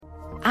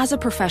As a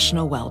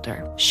professional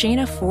welder,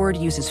 Shayna Ford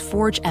uses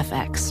Forge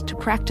FX to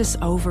practice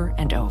over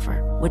and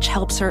over, which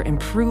helps her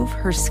improve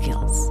her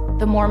skills.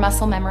 The more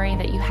muscle memory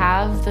that you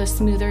have, the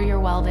smoother your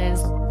weld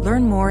is.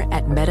 Learn more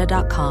at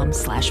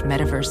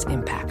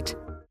meta.com/metaverseimpact.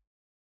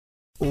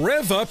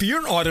 Rev up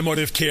your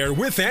automotive care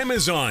with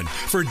Amazon.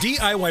 For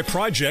DIY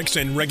projects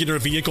and regular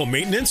vehicle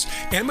maintenance,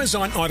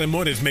 Amazon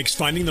Automotive makes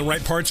finding the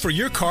right parts for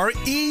your car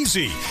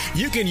easy.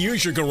 You can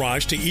use your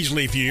garage to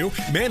easily view,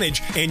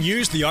 manage, and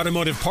use the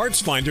automotive parts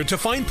finder to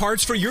find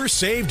parts for your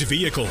saved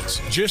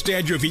vehicles. Just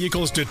add your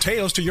vehicle's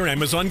details to your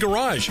Amazon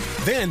garage.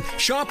 Then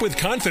shop with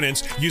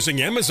confidence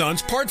using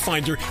Amazon's part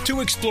finder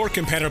to explore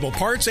compatible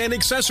parts and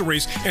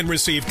accessories and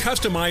receive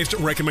customized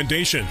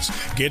recommendations.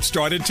 Get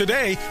started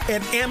today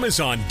at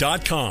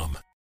Amazon.com.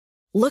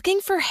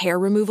 Looking for hair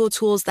removal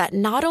tools that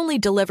not only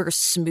deliver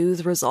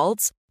smooth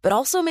results, but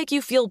also make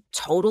you feel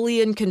totally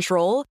in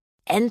control?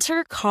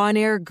 Enter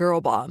Conair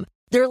Girl Bomb.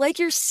 They're like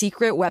your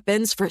secret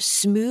weapons for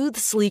smooth,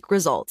 sleek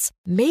results,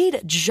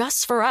 made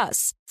just for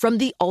us. From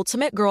the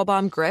ultimate Girl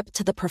Bomb grip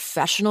to the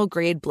professional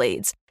grade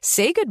blades,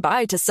 say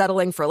goodbye to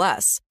settling for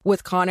less.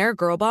 With Conair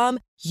Girl Bomb,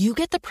 you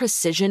get the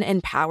precision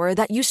and power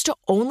that used to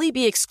only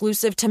be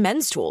exclusive to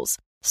men's tools.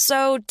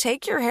 So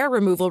take your hair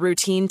removal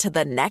routine to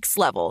the next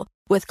level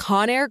with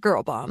Conair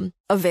Girl Bomb.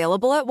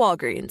 Available at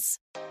Walgreens.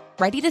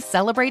 Ready to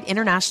celebrate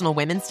International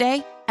Women's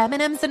Day?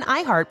 M&M's and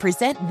iHeart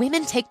present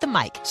Women Take the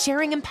Mic,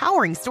 sharing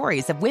empowering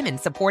stories of women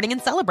supporting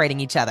and celebrating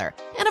each other.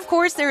 And of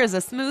course, there is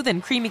a smooth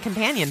and creamy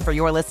companion for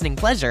your listening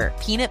pleasure,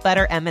 peanut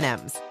butter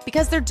M&M's.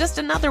 Because they're just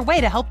another way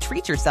to help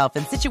treat yourself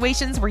in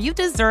situations where you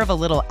deserve a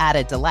little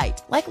added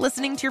delight, like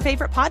listening to your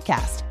favorite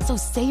podcast. So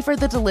savor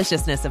the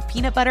deliciousness of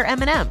peanut butter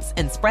M&M's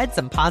and spread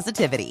some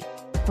positivity.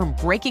 From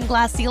breaking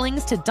glass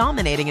ceilings to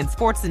dominating in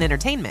sports and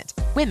entertainment,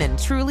 women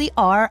truly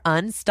are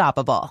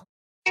unstoppable.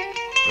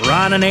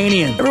 Ron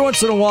Ananian. Every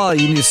once in a while,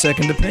 you need a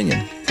second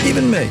opinion.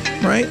 Even me,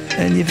 right?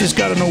 And you've just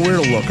got to know where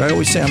to look. I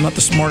always say I'm not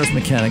the smartest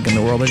mechanic in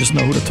the world. I just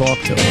know who to talk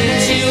to.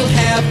 She'll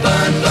have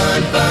fun,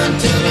 fun, fun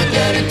till her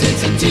daddy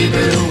takes a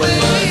T-bird away.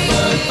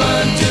 Fun,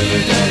 fun till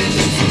her daddy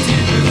takes a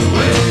T-bird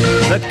away.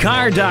 The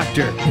Car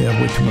Doctor. We have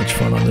way too much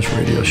fun on this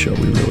radio show.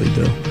 We really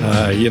do.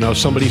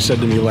 Somebody said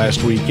to me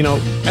last week,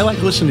 I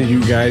like listening to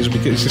you guys,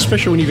 because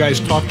especially when you guys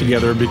talk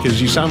together, because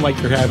you sound like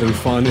you're having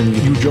fun and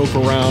you joke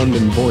around,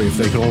 and boy, if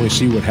they could only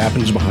see what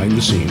happens behind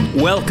the scene.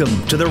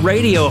 Welcome to the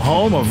radio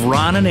home of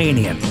Ron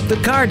Ananian, the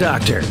Car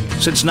Doctor.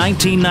 Since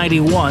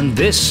 1991,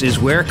 this is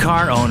where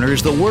car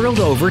owners the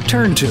world over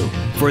turn to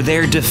for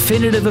their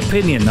definitive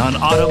opinion on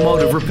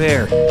automotive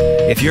repair.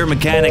 If your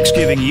mechanic's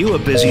giving you a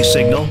busy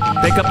signal,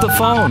 pick up the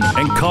phone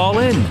and call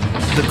in.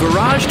 The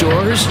garage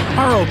doors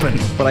are open.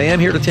 But I am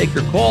here to take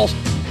your calls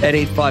at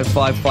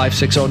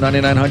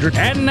 855-560-9900.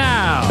 And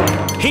now,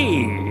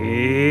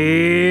 here's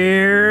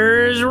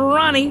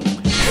Ronnie.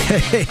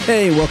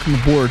 Hey, welcome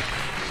aboard.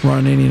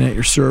 Ron Ananian at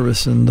your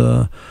service, and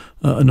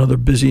another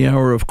busy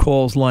hour of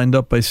calls lined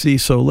up, I see.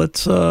 So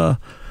let's go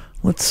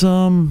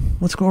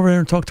over there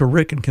and talk to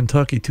Rick in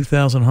Kentucky,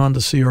 2000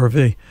 Honda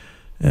CR-V,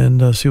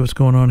 and see what's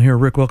going on here.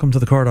 Rick, welcome to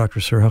the Car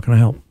Doctor, sir. How can I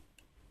help?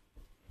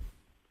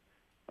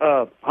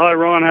 Hi,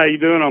 Ron. How you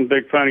doing? I'm a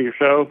big fan of your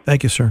show.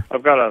 Thank you, sir.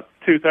 I've got a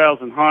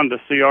 2000 Honda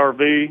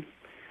CR-V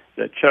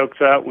that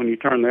chokes out when you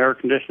turn the air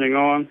conditioning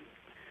on.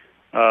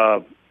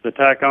 The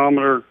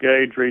tachometer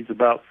gauge reads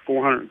about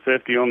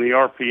 450 on the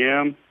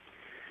RPM.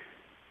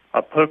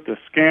 I hooked a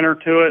scanner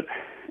to it,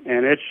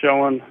 and it's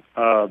showing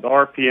the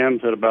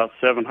RPMs at about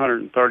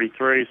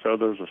 733, so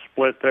there's a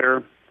split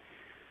there.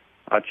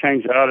 I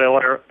changed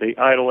the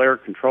idle air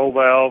control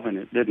valve, and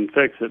it didn't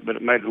fix it, but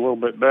it made it a little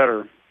bit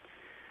better.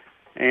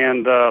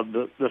 And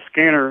the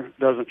scanner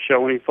doesn't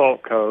show any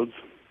fault codes,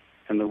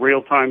 and the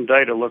real-time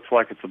data looks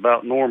like it's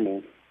about normal,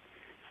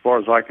 as far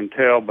as I can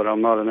tell, but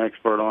I'm not an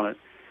expert on it.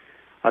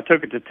 I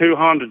took it to 2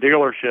 Honda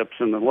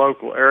dealerships in the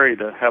local area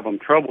to have them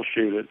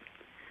troubleshoot it,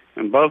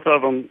 and both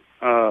of them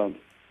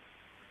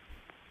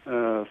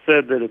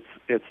said that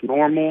it's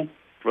normal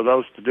for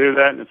those to do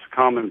that, and it's a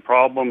common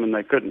problem, and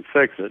they couldn't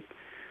fix it.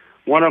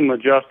 One of them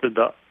adjusted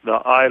the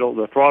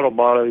throttle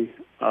body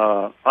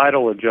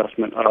idle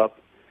adjustment up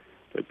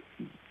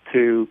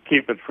to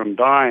keep it from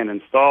dying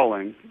and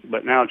stalling,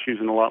 but now it's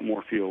using a lot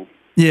more fuel.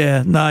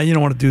 Yeah, you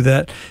don't want to do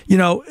that.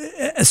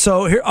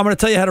 So here, I'm going to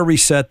tell you how to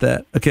reset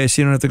that. Okay,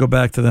 so you don't have to go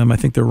back to them. I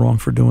think they're wrong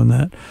for doing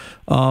that.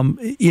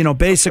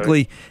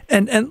 Basically,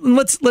 okay. and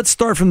let's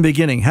start from the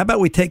beginning. How about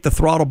we take the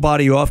throttle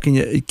body off? Can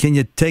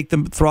you take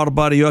the throttle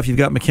body off? You've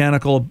got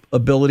mechanical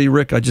ability,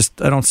 Rick. I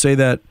don't say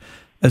that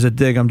as a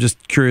dig. I'm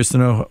just curious to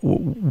know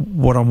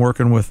what I'm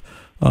working with,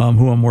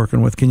 who I'm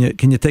working with. Can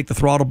you take the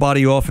throttle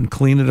body off and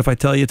clean it if I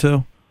tell you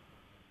to?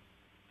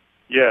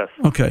 Yes.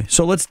 Okay,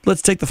 so let's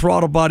take the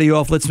throttle body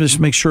off. Let's just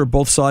make sure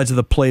both sides of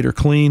the plate are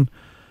clean.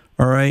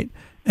 All right,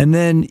 and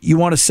then you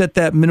want to set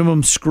that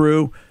minimum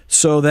screw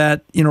so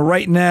that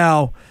right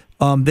now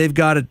they've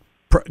got it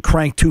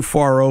cranked too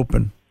far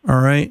open.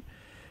 All right,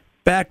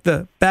 back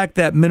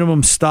that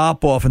minimum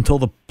stop off until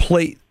the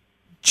plate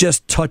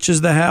just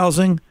touches the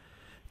housing,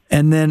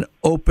 and then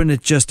open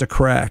it just a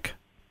crack.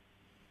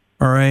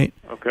 All right.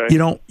 Okay. You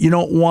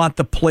don't want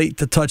the plate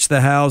to touch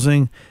the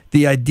housing.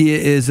 The idea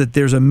is that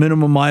there's a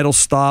minimum idle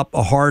stop,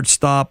 a hard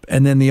stop,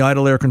 and then the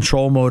idle air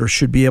control motor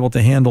should be able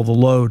to handle the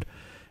load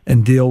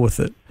and deal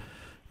with it.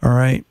 All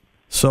right.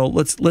 So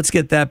let's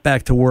get that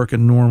back to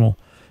working normal.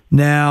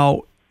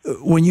 Now,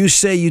 when you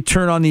say you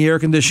turn on the air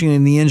conditioning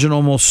and the engine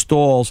almost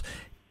stalls,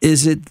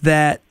 is it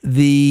that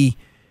it'll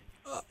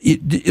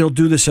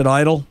do this at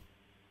idle,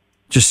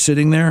 just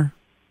sitting there?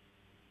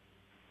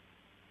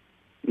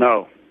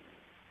 No.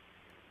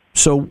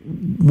 So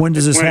when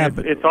does this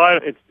happen?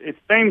 It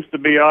seems to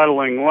be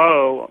idling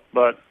low,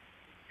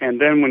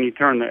 and then when you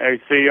turn the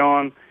AC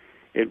on,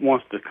 it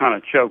wants to kind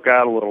of choke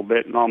out a little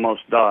bit and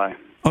almost die.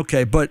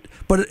 Okay, but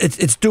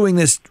it's doing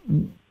this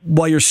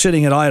while you're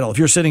sitting at idle. If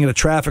you're sitting at a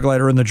traffic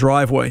light or in the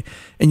driveway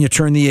and you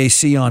turn the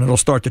AC on, it'll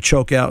start to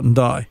choke out and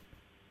die.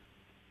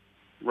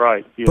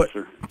 Right. Yes,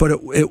 sir. But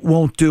it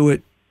won't do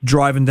it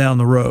driving down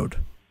the road.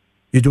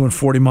 You're doing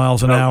 40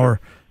 miles an hour,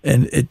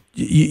 and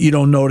you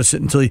don't notice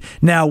it until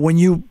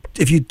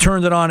if you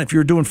turned it on, if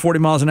you're doing 40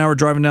 miles an hour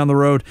driving down the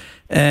road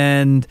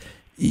and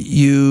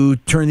you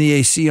turn the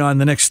AC on,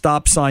 the next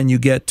stop sign you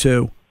get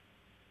to,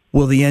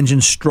 will the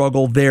engine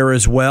struggle there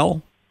as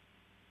well?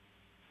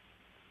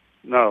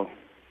 No.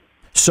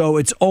 So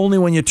it's only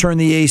when you turn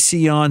the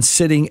AC on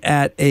sitting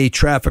at a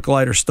traffic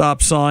light or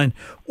stop sign,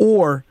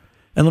 and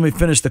let me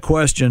finish the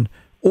question,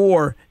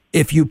 or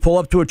if you pull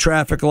up to a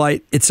traffic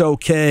light, it's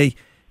okay,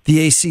 the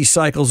AC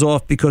cycles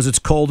off because it's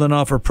cold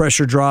enough or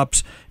pressure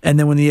drops, and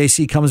then when the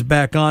AC comes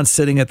back on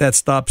sitting at that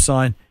stop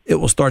sign, it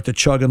will start to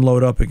chug and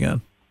load up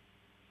again.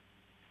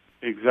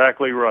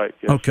 Exactly right.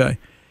 Yes. Okay.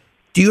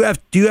 Do you have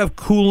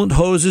coolant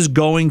hoses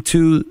going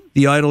to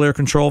the idle air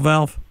control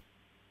valve?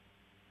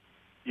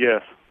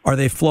 Yes. Are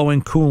they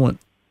flowing coolant?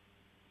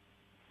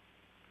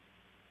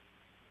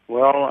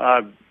 Well,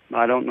 I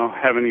don't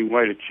have any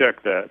way to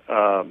check that.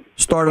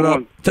 Start it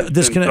up.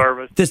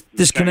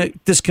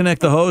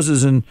 Disconnect the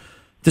hoses and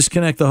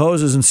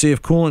see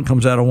if coolant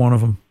comes out of one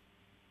of them.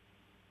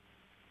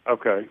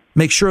 Okay.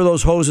 Make sure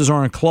those hoses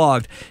aren't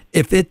clogged.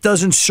 If it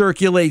doesn't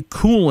circulate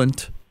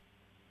coolant,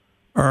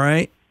 all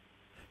right.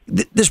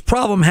 This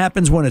problem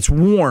happens when it's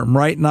warm,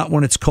 right? Not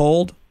when it's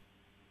cold.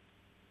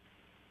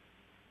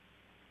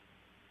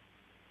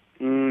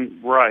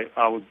 Right.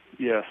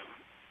 Yes.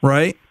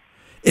 Right?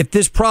 If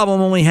this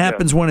problem only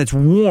happens when it's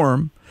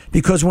warm,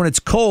 because when it's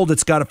cold,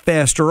 it's got a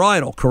faster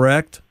idle,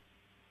 correct?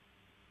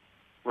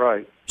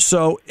 Right.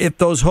 So if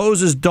those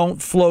hoses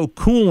don't flow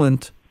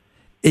coolant,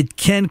 it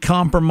can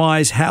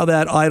compromise how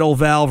that idle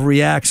valve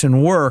reacts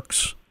and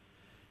works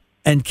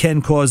and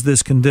can cause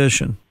this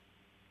condition.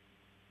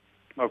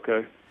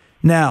 Okay.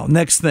 Now,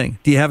 next thing,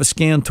 do you have a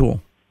scan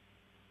tool?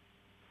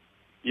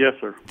 Yes,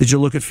 sir. Did you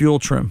look at fuel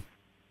trim?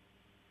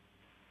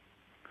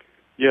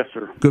 Yes,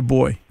 sir. Good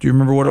boy. Do you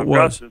remember what it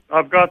was?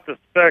 I've got the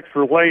specs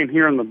for laying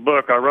here in the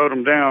book. I wrote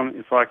them down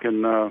if I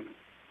can,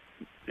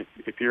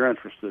 if you're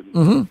interested.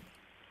 Mm-hmm.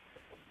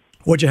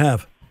 What'd you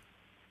have?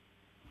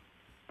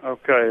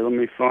 Okay, let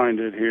me find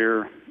it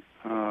here.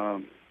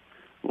 Long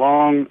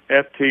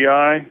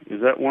FTI, is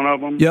that one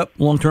of them? Yep,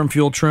 long-term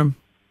fuel trim.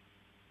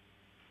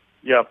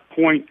 Yeah,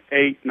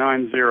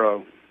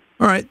 0.890.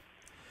 All right,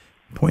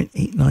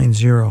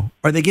 0.890.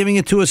 Are they giving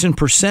it to us in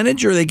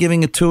percentage, or are they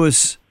giving it to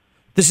us?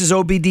 This is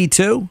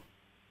OBD2?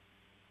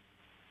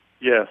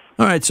 Yes.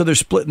 All right, so they're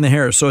splitting the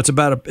hairs. So it's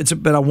about a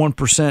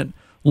 1%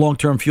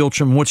 long-term fuel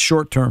trim. What's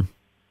short-term?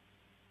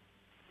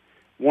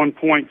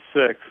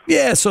 1.6.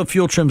 Yeah, so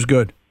fuel trim's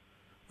good.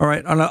 All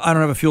right, I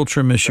don't have a fuel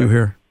trim issue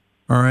here.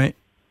 All right.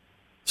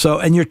 So,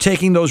 and you're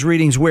taking those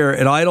readings where?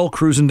 At idle,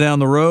 cruising down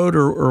the road,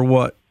 or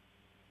what?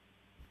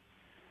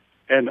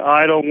 And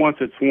idle once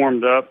it's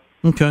warmed up.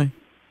 Okay.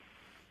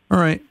 All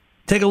right.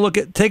 Take a look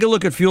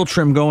at fuel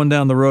trim going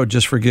down the road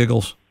just for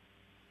giggles.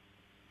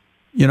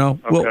 You know,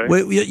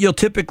 okay. You'll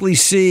typically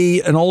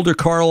see an older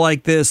car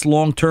like this,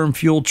 long-term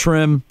fuel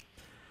trim.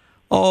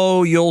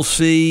 Oh, you'll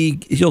see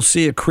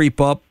it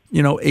creep up.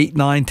 8,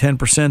 9,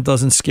 10%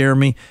 doesn't scare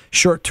me.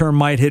 Short-term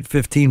might hit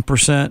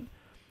 15%.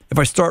 If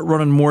I start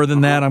running more than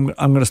that, I'm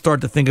going to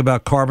start to think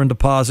about carbon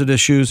deposit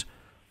issues,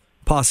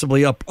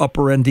 possibly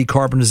upper end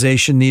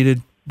decarbonization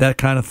needed, that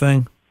kind of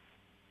thing.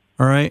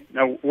 All right.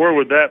 Now, where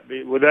would that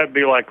be? Would that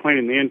be like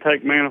cleaning the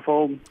intake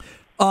manifold?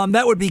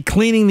 That would be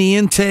cleaning the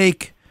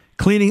intake.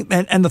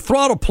 And the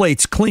throttle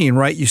plate's clean,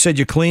 right? You said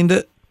you cleaned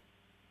it?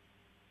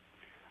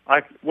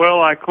 I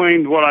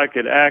cleaned what I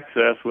could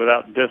access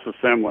without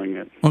disassembling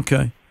it.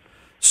 Okay.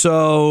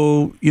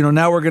 So,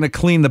 now we're going to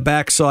clean the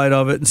backside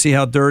of it and see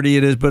how dirty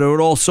it is, but it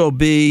would also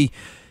be,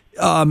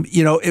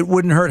 it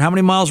wouldn't hurt. How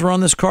many miles were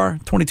on this car?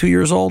 22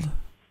 years old?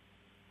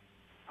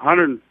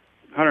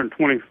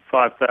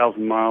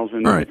 125,000 miles.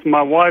 And right. It's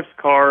my wife's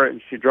car,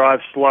 and she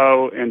drives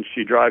slow, and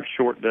she drives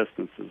short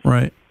distances.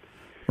 Right.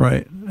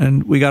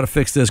 And we got to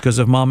fix this because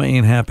if Mama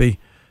ain't happy,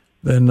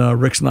 then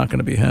Rick's not going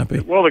to be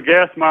happy. Well, the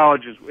gas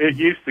mileage it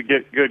used to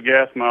get good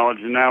gas mileage,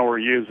 and now we're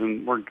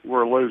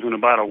losing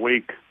about a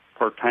week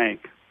per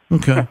tank.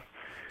 Okay.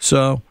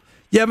 So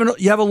you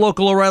have a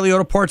local O'Reilly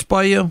Auto Parts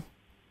by you?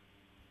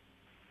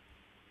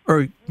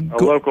 or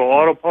local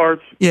auto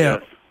parts. Yeah.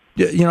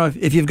 Yes. You know,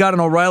 if you've got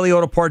an O'Reilly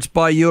Auto Parts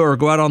by you, or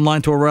go out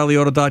online to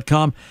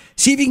O'ReillyAuto.com,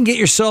 see if you can get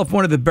yourself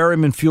one of the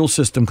Berryman fuel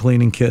system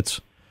cleaning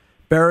kits.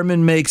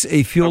 Berryman makes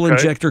a fuel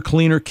injector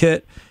cleaner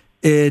kit.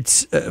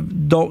 It's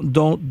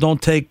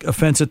don't take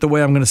offense at the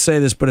way I'm going to say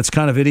this, but it's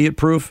kind of idiot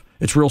proof.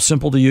 It's real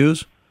simple to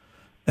use,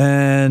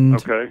 and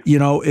you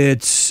know,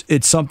 it's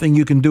something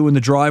you can do in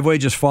the driveway.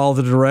 Just follow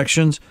the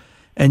directions,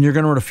 and you're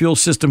going to run a fuel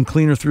system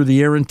cleaner through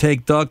the air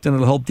intake duct, and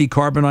it'll help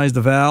decarbonize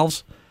the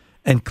valves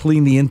and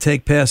clean the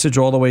intake passage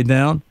all the way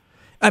down.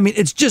 I mean,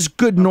 it's just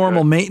good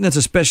normal maintenance,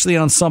 especially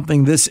on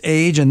something this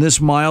age and this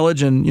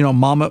mileage. And, you know,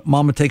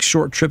 mama takes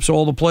short trips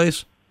all the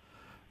place.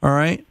 All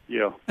right?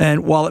 Yeah.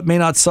 And while it may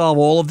not solve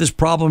all of this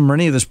problem or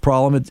any of this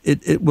problem,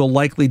 it will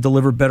likely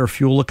deliver better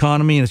fuel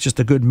economy, and it's just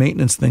a good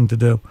maintenance thing to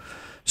do.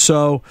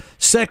 So,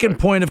 second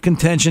point of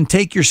contention,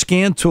 take your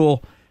scan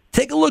tool,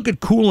 take a look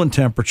at coolant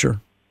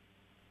temperature.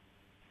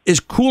 Is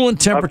coolant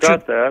temperature? I've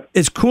got that.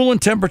 Is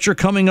coolant temperature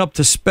coming up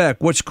to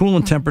spec? What's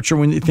coolant temperature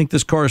when you think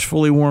this car is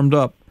fully warmed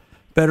up?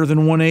 Better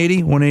than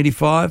 180,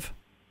 185?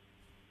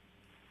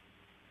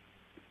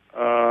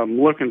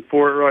 I'm looking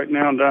for it right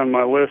now down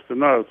my list of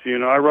notes. You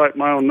know, I write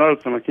my own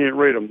notes and I can't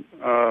read them.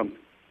 A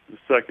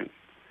second.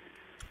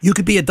 You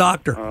could be a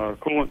doctor.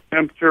 Coolant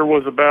temperature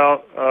was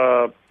about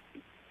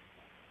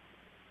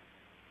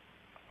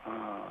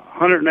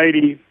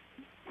 180,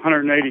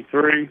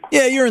 183.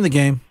 Yeah, you're in the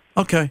game.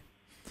 Okay.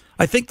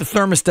 I think the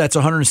thermostat's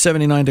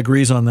 179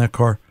 degrees on that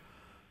car.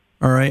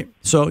 All right.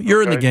 So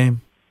you're in the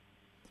game.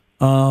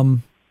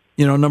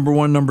 You know, number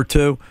one, number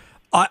two.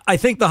 I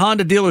think the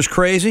Honda dealer's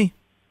crazy.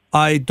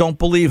 I don't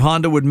believe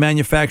Honda would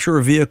manufacture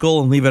a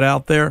vehicle and leave it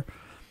out there.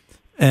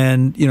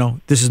 And, you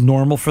know, this is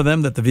normal for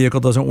them that the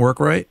vehicle doesn't work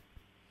right.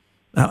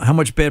 How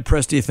much bad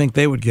press do you think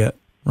they would get,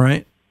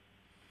 right?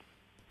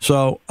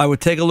 So I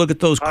would take a look at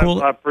those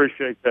coolant. I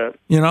appreciate that.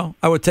 You know,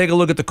 I would take a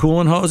look at the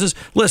coolant hoses.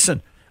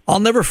 Listen, I'll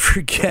never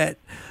forget.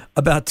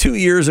 About 2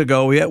 years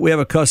ago, we have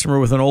a customer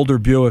with an older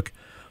Buick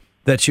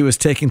that she was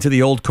taking to the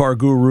old car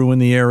guru in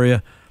the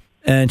area,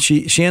 and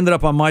she ended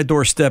up on my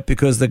doorstep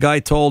because the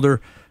guy told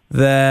her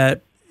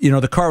that, you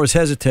know, the car was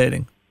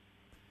hesitating,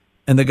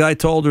 and the guy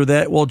told her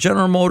that, well,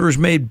 General Motors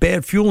made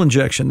bad fuel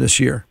injection this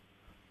year,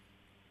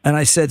 and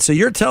I said, so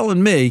you're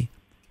telling me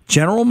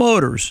General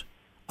Motors,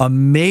 a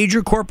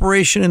major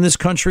corporation in this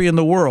country and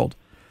the world,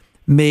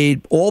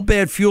 made all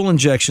bad fuel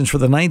injections for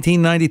the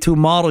 1992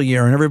 model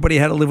year, and everybody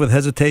had to live with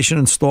hesitation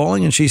and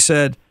stalling? And she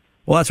said,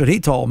 well, that's what he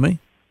told me.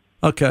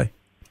 Okay.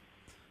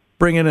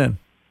 Bring it in.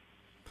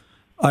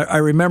 I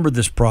remembered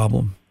this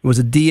problem. It was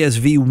a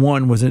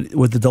DSV-1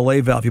 with the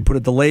delay valve. You put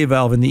a delay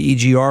valve in the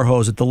EGR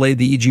hose. It delayed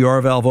the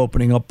EGR valve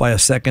opening up by a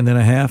second and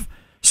a half.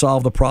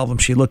 Solved the problem.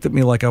 She looked at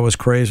me like I was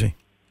crazy.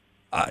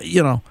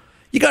 You know,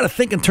 you got to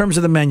think in terms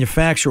of the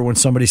manufacturer when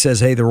somebody says,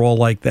 hey, they're all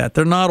like that.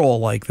 They're not all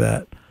like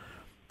that.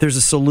 There's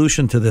a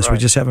solution to this. Right. We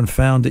just haven't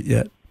found it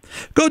yet.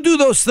 Go do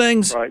those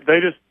things. Right. Go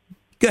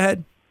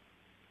ahead.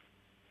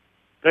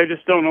 They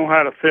just don't know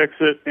how to fix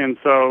it, and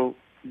so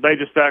they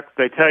just act.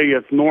 They tell you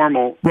it's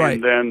normal, right,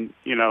 and then,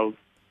 you know,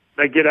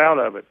 they get out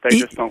of it. They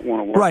just don't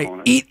want to work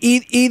on it.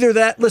 Either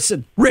that.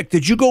 Listen, Rick,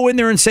 did you go in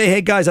there and say,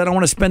 hey, guys, I don't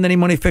want to spend any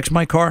money to fix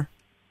my car?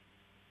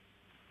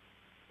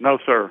 No,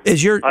 sir. I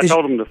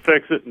told them to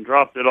fix it and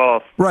dropped it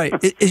off. Right.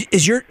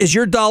 Is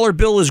your dollar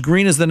bill as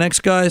green as the next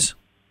guy's?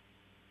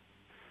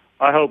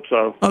 I hope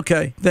so.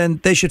 Okay,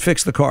 then they should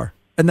fix the car,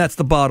 and that's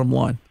the bottom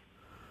line.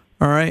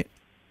 All right?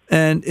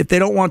 And if they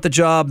don't want the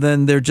job,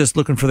 then they're just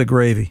looking for the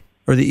gravy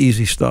or the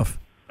easy stuff.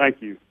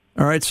 Thank you.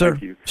 All right, sir?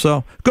 Thank you.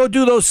 So go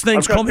do those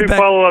things. I've got Call me two back.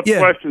 follow-up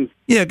questions.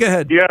 Yeah, go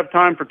ahead. Do you have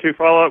time for two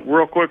follow-up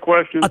real quick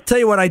questions? I'll tell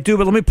you what I do,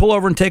 but let me pull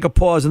over and take a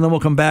pause, and then we'll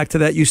come back to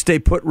that. You stay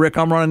put, Rick.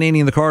 I'm Ron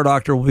Ananian, the Car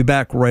Doctor. We'll be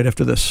back right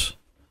after this.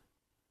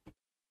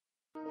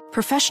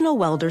 Professional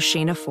welder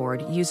Shayna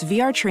Ford used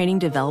VR training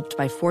developed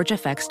by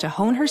ForgeFX to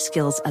hone her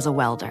skills as a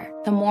welder.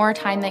 The more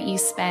time that you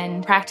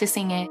spend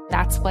practicing it,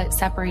 that's what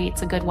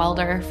separates a good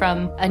welder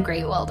from a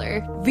great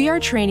welder.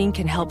 VR training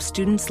can help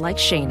students like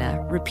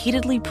Shayna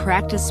repeatedly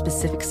practice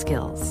specific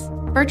skills.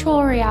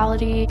 Virtual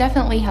reality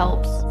definitely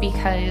helps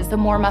because the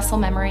more muscle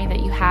memory that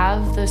you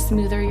have, the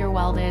smoother your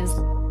weld is.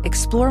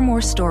 Explore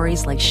more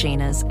stories like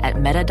Shayna's at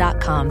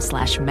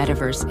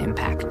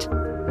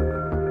meta.com/metaverseimpact.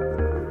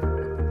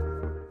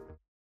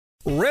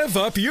 Rev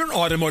up your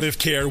automotive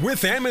care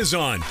with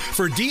Amazon.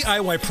 For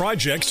DIY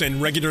projects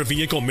and regular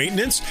vehicle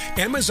maintenance,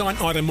 Amazon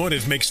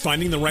Automotive makes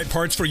finding the right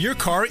parts for your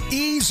car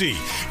easy.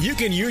 You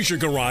can use your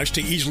garage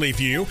to easily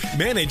view,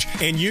 manage,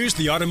 and use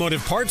the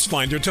automotive parts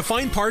finder to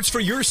find parts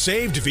for your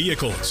saved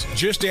vehicles.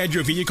 Just add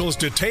your vehicle's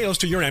details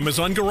to your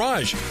Amazon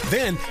garage.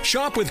 Then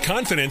shop with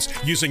confidence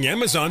using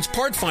Amazon's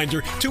part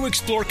finder to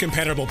explore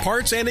compatible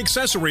parts and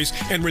accessories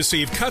and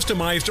receive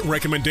customized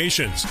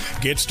recommendations.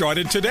 Get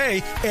started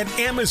today at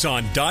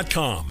Amazon.com.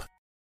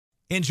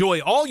 Enjoy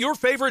all your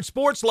favorite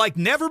sports like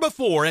never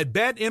before at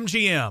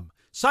BetMGM.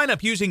 Sign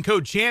up using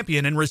code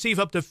CHAMPION and receive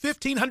up to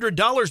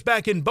 $1,500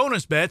 back in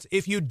bonus bets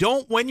if you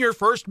don't win your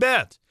first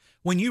bet.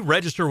 When you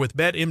register with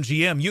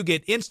BetMGM, you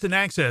get instant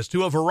access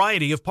to a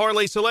variety of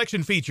parlay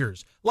selection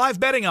features, live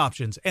betting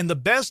options, and the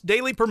best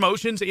daily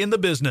promotions in the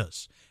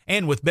business.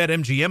 And with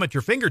BetMGM at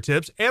your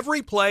fingertips,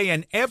 every play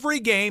and every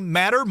game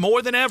matter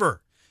more than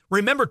ever.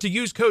 Remember to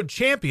use code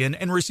CHAMPION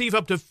and receive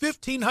up to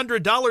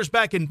 $1,500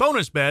 back in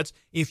bonus bets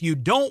if you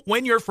don't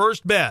win your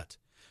first bet.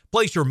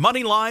 Place your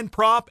money line,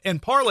 prop,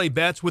 and parlay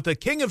bets with the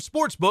king of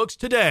sportsbooks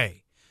today.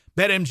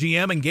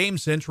 BetMGM and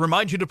GameSense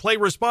remind you to play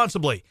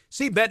responsibly.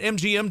 See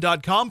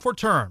BetMGM.com for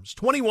terms.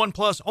 21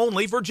 plus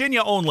only,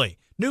 Virginia only.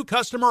 New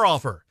customer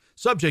offer.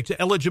 Subject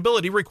to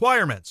eligibility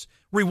requirements.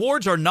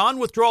 Rewards are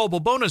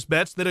non-withdrawable bonus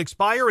bets that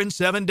expire in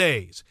 7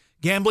 days.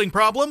 Gambling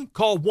problem?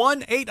 Call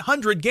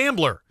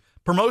 1-800-GAMBLER.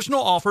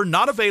 Promotional offer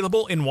not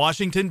available in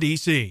Washington,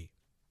 D.C.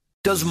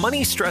 Does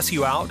money stress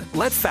you out?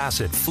 Let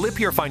Facet flip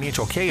your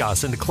financial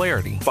chaos into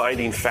clarity.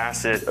 Finding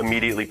Facet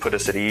immediately put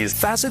us at ease.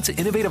 Facet's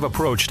innovative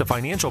approach to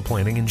financial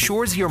planning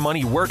ensures your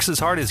money works as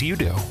hard as you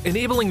do,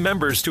 enabling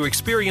members to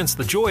experience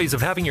the joys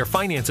of having your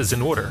finances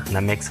in order. And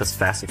that makes us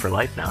Facet for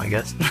life now, I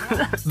guess.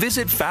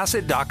 Visit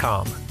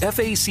Facet.com,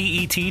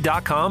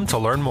 FACET.com to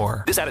learn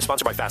more. This ad is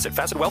sponsored by Facet.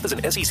 Facet Wealth is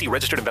an SEC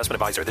registered investment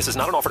advisor. This is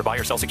not an offer to buy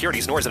or sell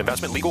securities, nor is it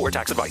investment, legal, or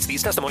tax advice.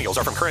 These testimonials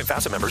are from current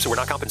Facet members who are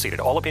not compensated.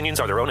 All opinions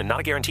are their own and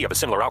not a guarantee of a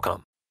similar outcome.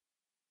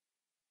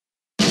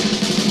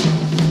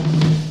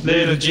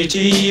 Little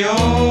GTO,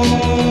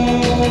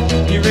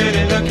 you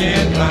really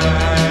looking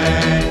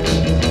fine.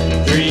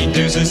 3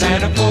 deuces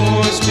and a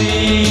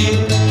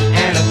 4-speed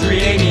and a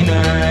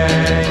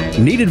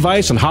 389. Need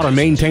advice on how to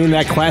maintain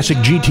that classic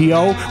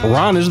GTO?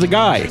 Ron is the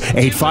guy.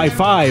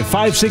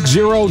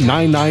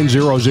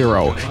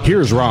 855-560-9900.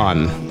 Here's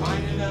Ron.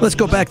 Let's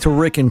go back to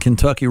Rick in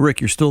Kentucky.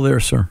 Rick, you're still there,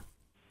 sir.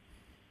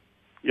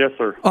 Yes,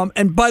 sir.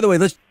 And by the way,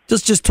 let's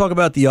just talk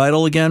about the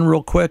idle again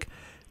real quick.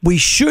 I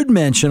should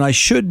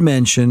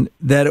mention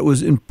that it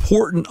was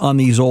important on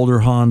these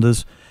older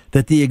Hondas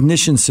that the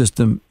ignition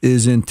system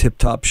is in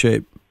tip-top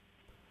shape.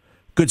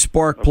 Good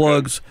spark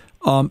plugs.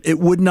 It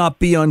would not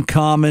be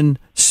uncommon.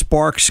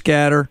 Spark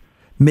scatter.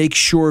 Make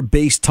sure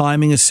base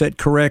timing is set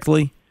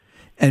correctly.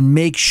 And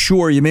make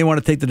sure, you may want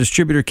to take the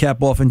distributor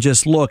cap off and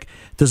just look.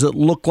 Does it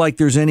look like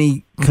there's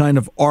any kind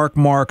of arc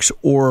marks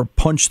or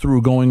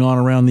punch-through going on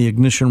around the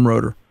ignition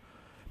rotor?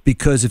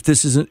 Because if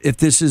this is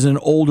an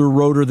older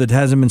rotor that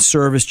hasn't been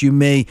serviced, you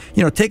may,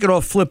 take it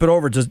off, flip it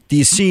over. Do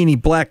you see any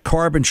black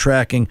carbon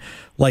tracking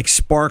like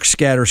spark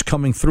scatters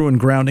coming through and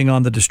grounding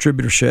on the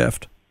distributor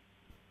shaft?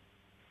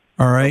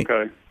 All right.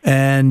 Okay.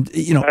 And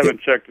I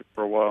haven't checked it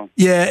for a while.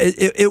 Yeah,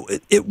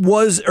 it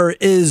was or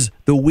is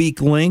the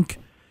weak link,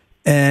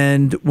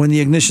 and when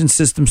the ignition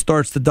system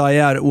starts to die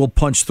out, it will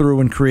punch through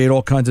and create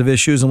all kinds of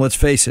issues. And let's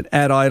face it,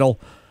 at idle,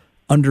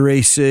 under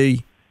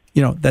AC.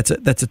 That's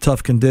a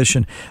tough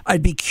condition.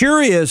 I'd be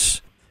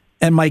curious,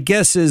 and my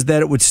guess is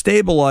that it would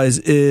stabilize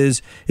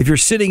is if you're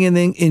sitting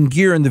in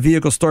gear and the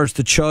vehicle starts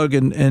to chug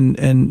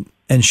and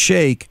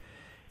shake,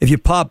 if you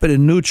pop it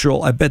in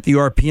neutral, I bet the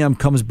RPM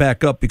comes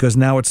back up because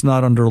now it's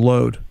not under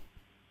load.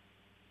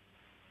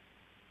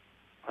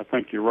 I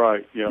think you're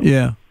right, yeah.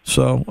 Yeah,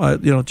 so,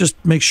 just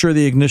make sure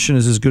the ignition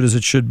is as good as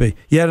it should be.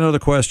 You had another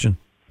question.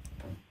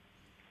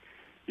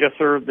 Yes,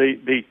 sir.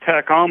 The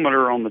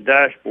tachometer on the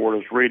dashboard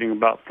is reading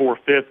about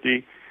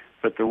 450,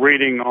 but the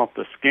reading off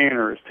the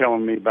scanner is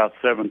telling me about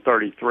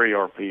 733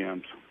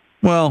 RPMs.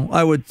 Well,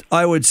 I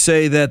would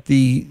say that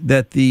the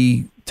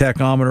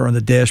tachometer on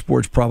the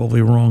dashboard is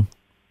probably wrong.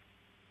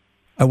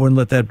 I wouldn't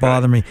let that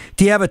bother me.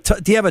 Do you have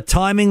a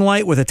timing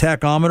light with a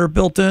tachometer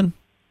built in?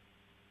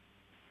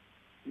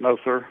 No,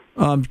 sir.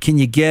 Can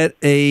you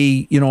get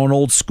an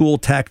old school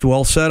tack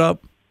dwell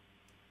setup?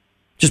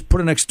 Just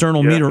put an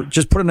external meter.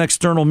 Just put an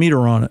external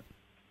meter on it.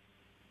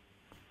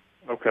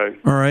 Okay.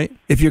 All right.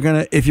 If you're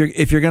gonna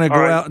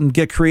go out and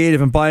get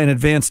creative and buy an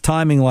advanced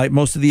timing light,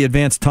 most of the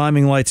advanced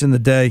timing lights in the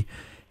day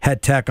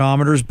had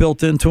tachometers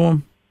built into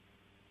them.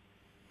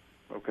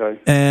 Okay.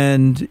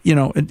 And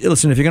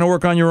listen, if you're gonna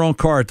work on your own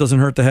car, it doesn't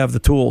hurt to have the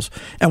tools.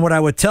 And what I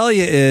would tell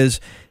you is,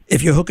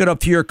 if you hook it up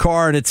to your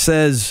car and it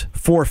says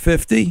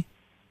 450,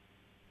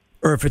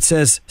 or if it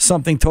says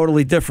something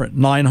totally different,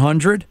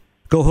 900,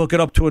 go hook it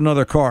up to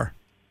another car.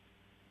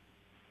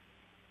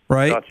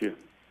 Right? Got you.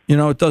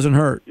 It doesn't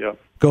hurt. Yeah.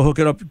 Go hook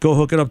it up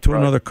to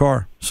another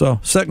car. So,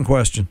 second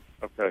question.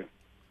 Okay.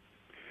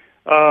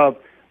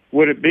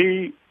 Would it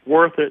be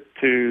worth it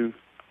to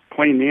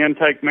clean the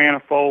intake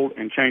manifold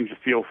and change the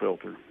fuel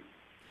filter?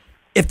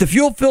 If the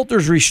fuel filter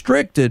is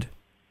restricted,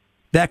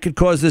 that could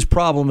cause this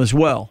problem as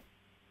well.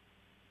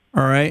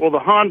 All right. Well, the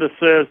Honda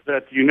says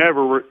that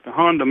the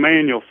Honda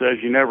manual says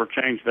you never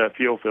change that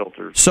fuel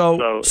filter.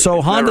 So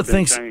Honda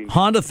thinks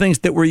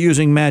that we're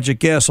using magic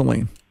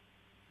gasoline.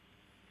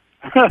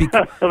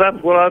 That's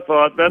what I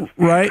thought. That's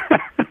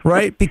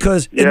right.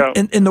 Because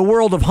in the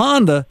world of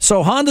Honda,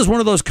 so Honda's one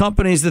of those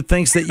companies that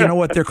thinks that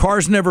their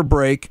cars never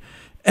break,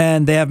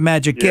 and they have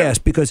magic gas.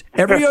 Because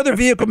every other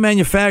vehicle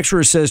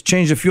manufacturer says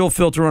change the fuel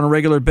filter on a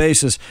regular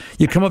basis.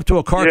 You come up to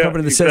a car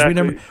company that says we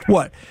never.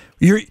 What?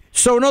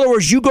 So in other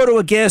words, you go to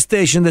a gas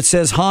station that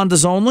says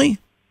Hondas only.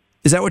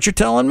 Is that what you're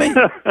telling me?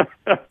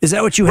 Is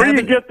that what you Where have?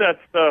 do you get that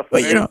stuff?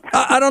 Well, you know,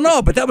 I don't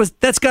know, but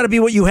that's got to be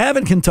what you have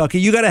in Kentucky.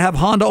 You got to have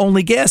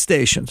Honda-only gas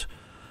stations.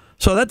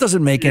 So that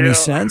doesn't make any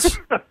sense.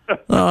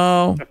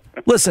 Oh,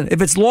 listen,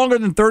 if it's longer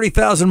than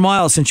 30,000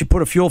 miles since you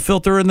put a fuel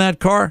filter in that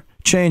car,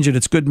 change it.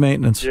 It's good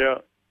maintenance. Yeah.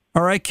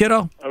 All right,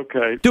 kiddo?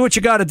 Okay. Do what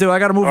you got to do. I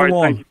got to move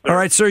along. Thank you, sir. All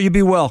right, sir, you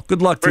be well.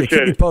 Good luck to you.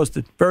 Keep me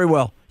posted. Very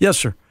well. Yes,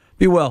 sir.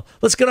 Be well.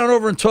 Let's get on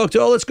over and talk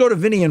to, let's go to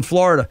Vinny in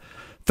Florida,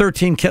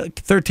 13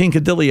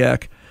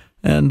 Cadillac.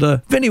 And,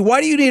 Vinny,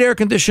 why do you need air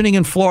conditioning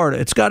in Florida?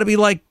 It's got to be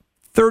like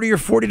 30 or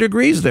 40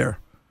 degrees there.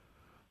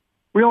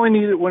 We only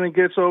need it when it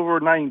gets over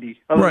 90.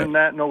 Other than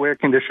that, no air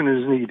conditioning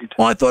is needed.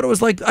 Well, I thought it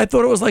was like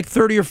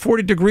 30 or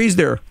 40 degrees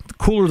there,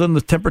 cooler than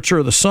the temperature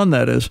of the sun.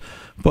 That is,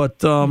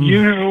 but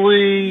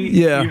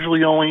usually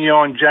only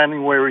on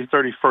January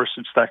 31st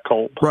it's that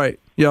cold. Right.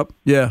 Yep.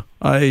 Yeah.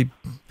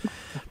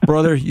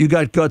 Brother, you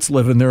got guts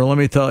living there. Let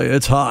me tell you,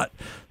 it's hot.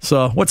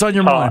 So, what's on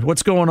your mind?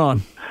 What's going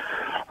on?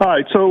 All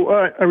right, so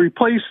I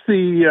replaced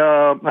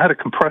I had a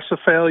compressor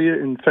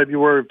failure in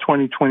February of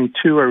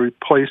 2022. I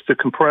replaced the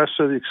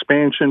compressor, the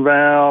expansion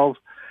valve,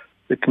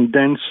 the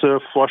condenser,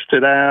 flushed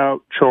it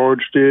out,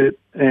 charged it,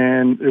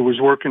 and it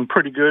was working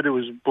pretty good. It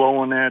was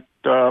blowing out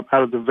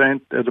of the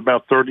vent at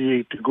about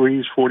 38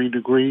 degrees, 40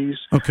 degrees.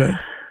 Okay.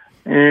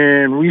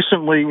 And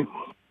recently,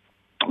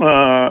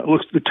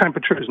 looks the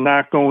temperature is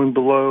not going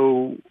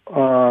below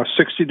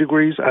 60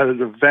 degrees out of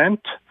the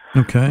vent.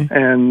 Okay.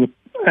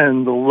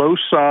 And the low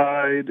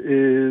side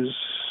is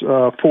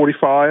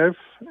 45,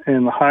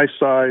 and the high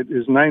side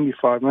is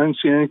 95. And I didn't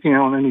see anything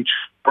on any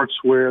charts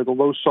where the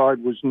low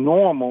side was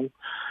normal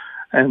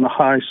and the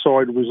high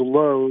side was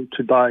low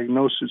to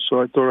diagnose it.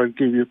 So I thought I'd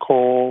give you a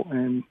call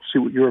and see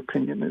what your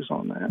opinion is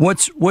on that.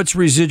 What's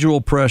residual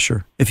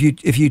pressure? If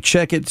you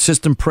check it,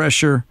 system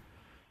pressure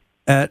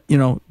at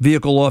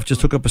vehicle off,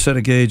 just hook up a set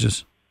of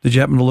gauges. Did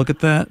you happen to look at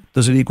that?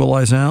 Does it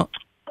equalize out?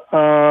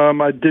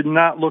 I did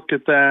not look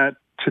at that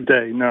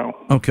today, no.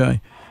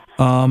 Okay.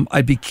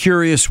 I'd be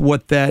curious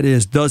what that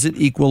is. Does it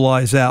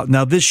equalize out?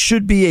 Now, this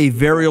should be a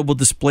variable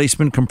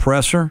displacement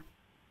compressor.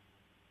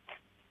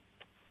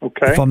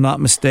 Okay. If I'm not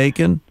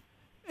mistaken.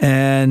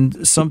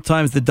 And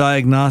sometimes the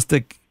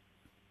diagnostic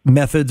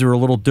methods are a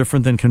little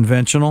different than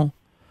conventional.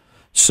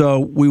 So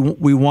we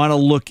want to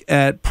look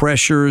at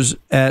pressures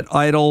at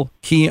idle,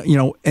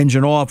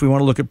 engine off. We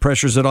want to look at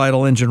pressures at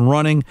idle, engine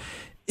running.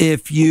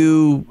 If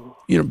you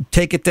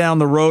take it down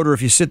the road, or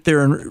if you sit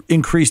there and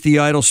increase the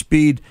idle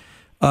speed,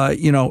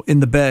 in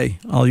the bay,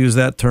 I'll use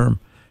that term.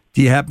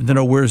 Do you happen to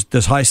know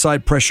does high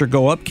side pressure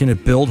go up? Can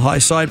it build high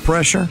side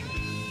pressure?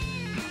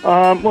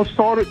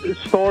 It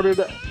started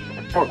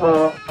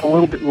a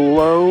little bit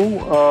low,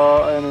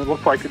 and it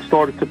looked like it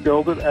started to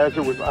build it as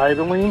it was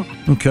idling.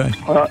 Okay.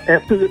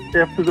 After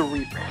the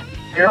repair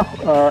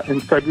in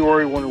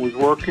February when it was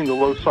working, the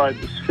low side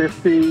was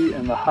 50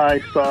 and the high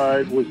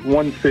side was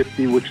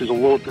 150, which is a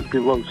little bit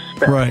below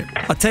spec. Right.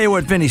 I'll tell you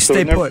what, Vinny,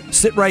 stay put.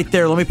 Sit right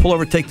there. Let me pull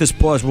over, take this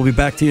pause. We'll be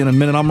back to you in a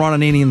minute. I'm Ron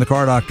Anini, the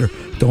car doctor.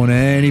 Don't want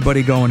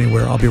anybody go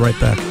anywhere. I'll be right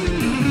back.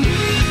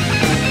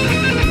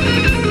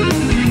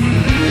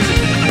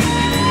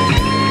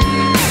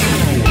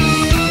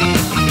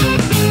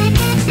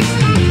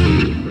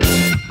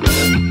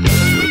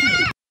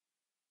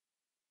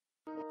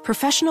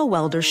 Professional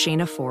welder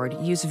Shayna Ford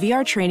used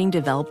VR training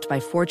developed by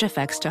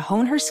ForgeFX to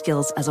hone her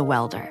skills as a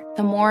welder.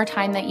 The more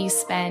time that you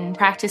spend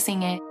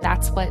practicing it,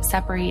 that's what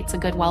separates a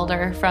good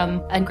welder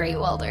from a great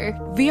welder.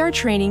 VR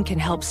training can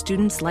help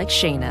students like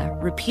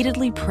Shayna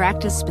repeatedly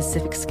practice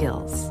specific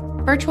skills.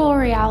 Virtual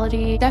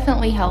reality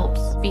definitely helps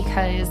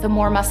because the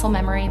more muscle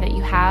memory that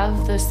you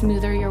have, the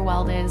smoother your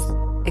weld is.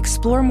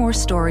 Explore more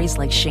stories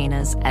like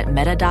Shayna's at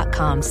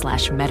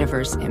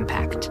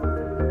meta.com/metaverseimpact.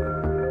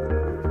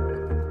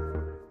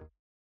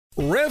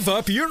 Rev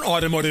up your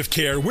automotive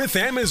care with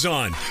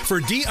Amazon.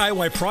 For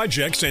DIY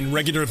projects and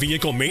regular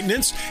vehicle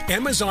maintenance,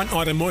 Amazon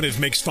Automotive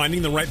makes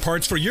finding the right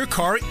parts for your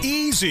car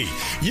easy.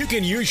 You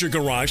can use your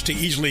garage to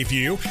easily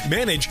view,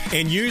 manage,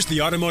 and use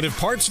the automotive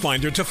parts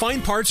finder to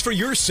find parts for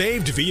your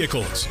saved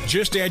vehicles.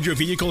 Just add your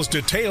vehicle's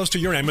details to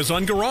your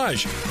Amazon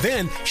garage.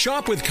 Then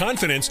shop with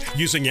confidence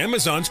using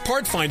Amazon's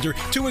part finder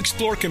to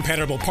explore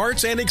compatible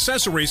parts and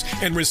accessories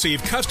and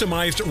receive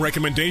customized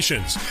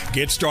recommendations.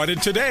 Get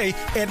started today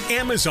at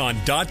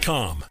Amazon.com.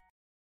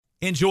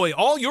 Enjoy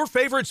all your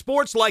favorite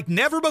sports like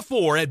never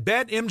before at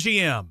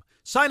BetMGM.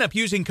 Sign up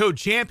using code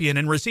CHAMPION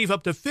and receive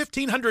up to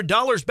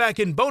 $1,500 back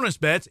in bonus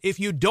bets if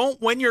you don't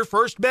win your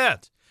first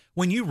bet.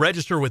 When you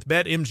register with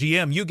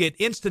BetMGM, you get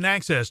instant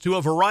access to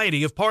a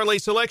variety of parlay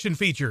selection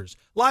features,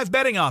 live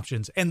betting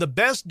options, and the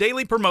best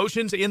daily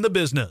promotions in the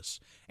business.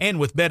 And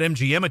with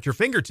BetMGM at your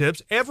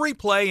fingertips, every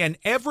play and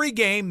every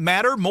game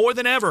matter more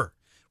than ever.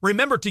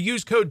 Remember to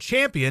use code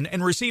CHAMPION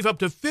and receive up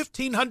to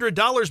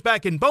 $1,500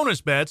 back in bonus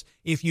bets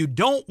if you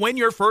don't win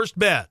your first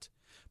bet.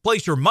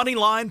 Place your money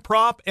line,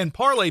 prop, and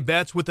parlay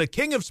bets with the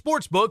king of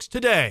sportsbooks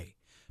today.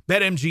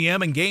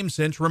 BetMGM and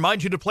GameSense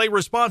remind you to play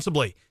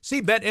responsibly.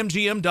 See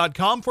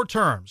BetMGM.com for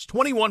terms.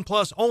 21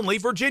 plus only,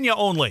 Virginia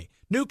only.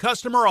 New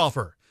customer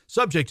offer.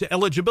 subject to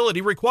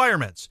eligibility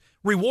requirements.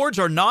 Rewards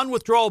are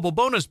non-withdrawable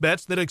bonus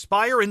bets that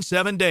expire in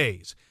 7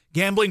 days.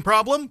 Gambling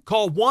problem?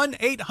 Call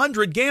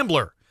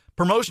 1-800-GAMBLER.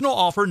 Promotional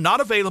offer not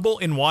available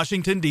in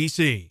Washington,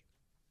 D.C.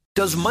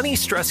 Does money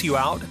stress you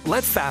out?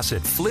 Let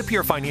Facet flip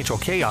your financial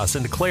chaos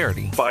into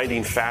clarity.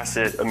 Finding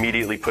Facet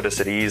immediately put us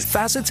at ease.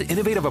 Facet's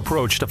innovative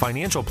approach to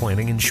financial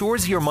planning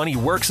ensures your money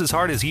works as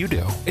hard as you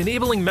do,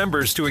 enabling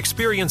members to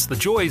experience the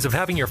joys of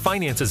having your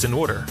finances in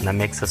order. And that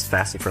makes us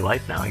Facet for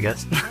life now, I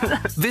guess.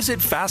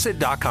 Visit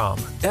Facet.com,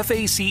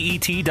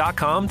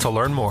 Facet.com to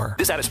learn more.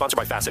 This ad is sponsored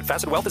by Facet.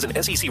 Facet Wealth is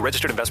an SEC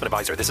registered investment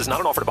advisor. This is not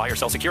an offer to buy or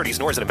sell securities,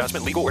 nor is it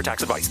investment, legal, or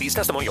tax advice. These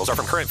testimonials are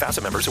from current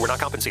Facet members who are not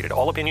compensated.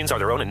 All opinions are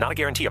their own and not a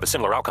guarantee of a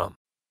similar outcome.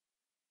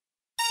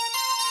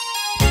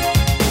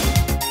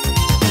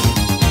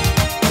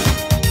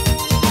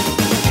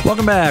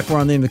 Welcome back. We're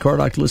on the Name of the Car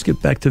Doctor. Let's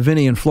get back to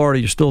Vinny in Florida.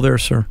 You're still there,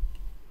 sir?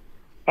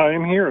 I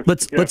am here.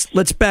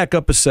 Let's back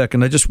up a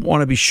second. I just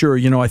want to be sure.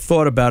 I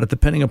thought about it.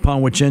 Depending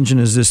upon which engine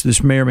is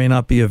this may or may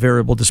not be a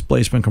variable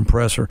displacement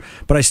compressor.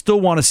 But I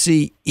still want to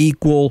see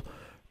equal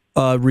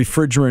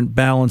refrigerant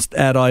balanced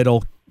at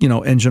idle.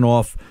 Engine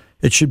off.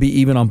 It should be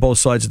even on both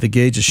sides of the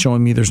gauge. It's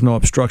showing me there's no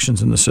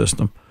obstructions in the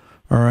system.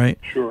 All right.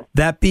 Sure.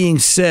 That being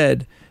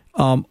said.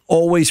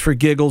 Always for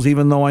giggles,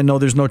 even though I know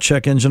there's no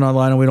check engine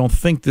online and we don't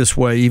think this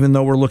way, even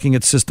though we're looking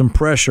at system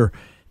pressure,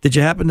 did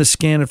you happen to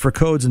scan it for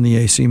codes in the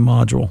AC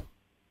module?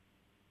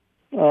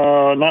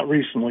 Not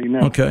recently, no.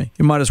 Okay,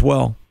 you might as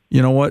well.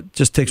 You know what?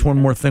 Just takes one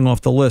more thing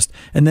off the list.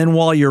 And then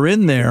while you're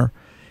in there,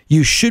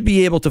 you should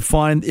be able to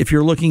find, if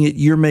you're looking at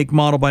your make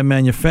model by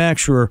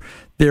manufacturer,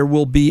 there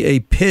will be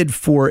a PID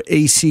for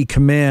AC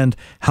command,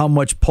 how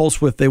much pulse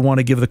width they want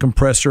to give the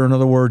compressor. In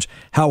other words,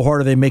 how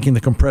hard are they making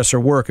the compressor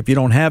work? If you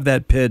don't have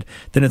that PID,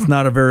 then it's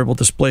not a variable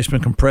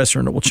displacement compressor,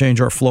 and it will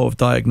change our flow of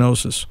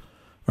diagnosis.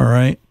 All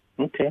right?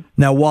 Okay.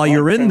 Now, while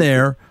you're in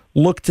there,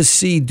 look to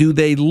see, do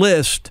they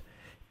list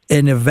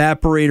an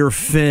evaporator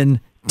fin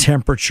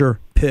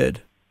temperature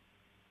PID?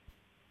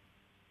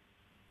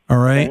 All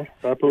right? Okay.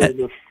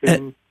 Evaporator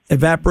fin.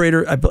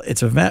 Evaporator,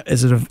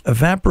 is it an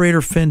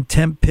evaporator fin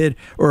temp PID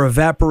or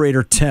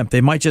evaporator temp?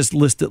 They might just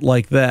list it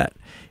like that.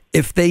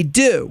 If they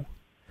do,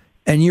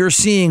 and you're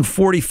seeing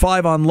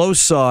 45 on low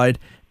side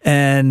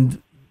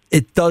and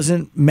it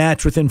doesn't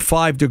match within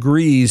 5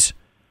 degrees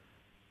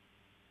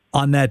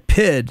on that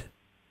PID,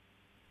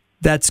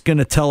 that's going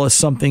to tell us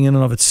something in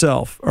and of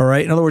itself. All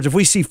right. In other words, if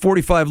we see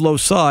 45 low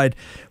side,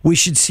 we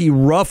should see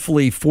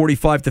roughly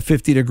 45 to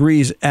 50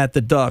 degrees at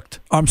the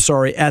duct. I'm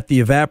sorry, at the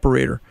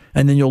evaporator.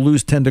 And then you'll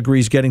lose 10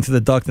 degrees getting to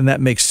the duct, and that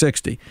makes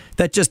 60.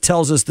 That just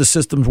tells us the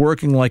system's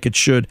working like it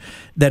should,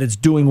 that it's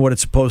doing what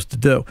it's supposed to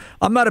do.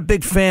 I'm not a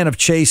big fan of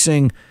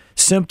chasing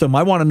symptom.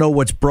 I want to know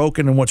what's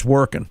broken and what's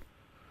working.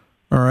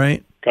 All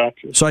right?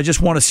 Gotcha. So I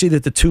just want to see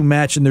that the two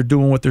match and they're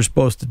doing what they're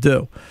supposed to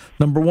do.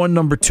 Number 1,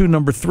 number 2,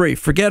 number 3.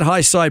 Forget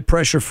high side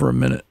pressure for a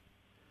minute.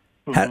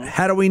 Mm-hmm.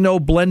 How do we know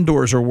blend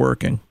doors are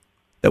working?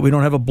 That we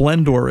don't have a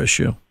blend door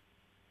issue?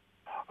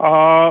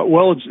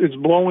 Well, it's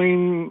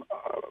blowing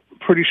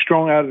pretty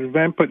strong out of the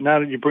vent, but now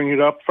that you bring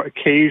it up,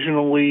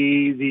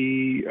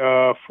 occasionally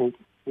for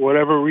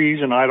whatever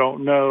reason, I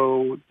don't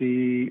know,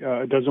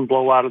 it doesn't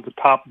blow out of the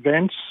top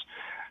vents,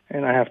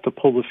 and I have to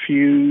pull the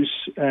fuse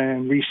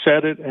and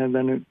reset it, and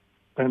then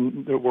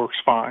it works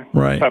fine.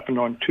 Right. It's happened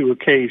on 2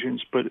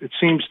 occasions, but it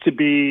seems to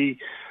be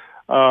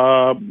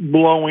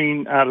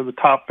blowing out of the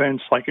top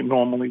vents like it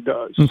normally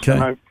does. Okay.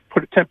 And I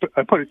put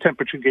a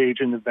temperature gauge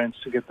in the vents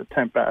to get the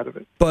temp out of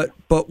it. But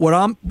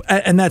what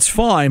and that's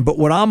fine, but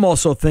what I'm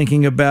also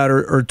thinking about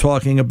or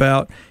talking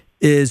about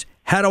is,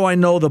 how do I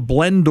know the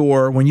blend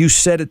door when you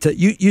set it to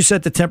you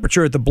set the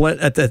temperature at the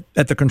blend at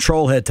the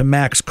control head to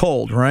max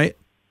cold, right?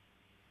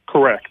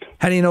 Correct.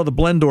 How do you know the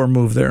blend door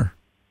moved there?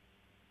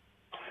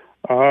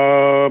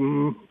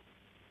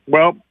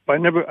 Well, I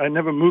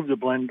never moved the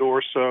blend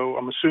door, so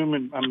I'm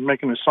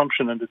making an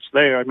assumption that it's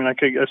there. I mean, I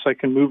guess I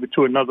can move it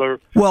to another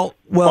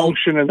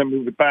function and then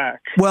move it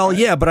back. Well,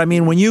 yeah, but I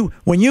mean, when you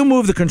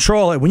move the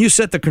control head, when you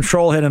set the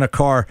control head in a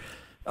car,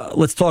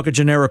 let's talk a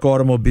generic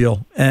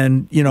automobile,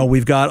 and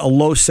we've got a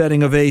low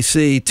setting of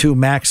AC to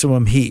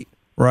maximum heat,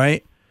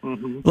 right?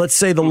 Mm-hmm. Let's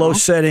say the low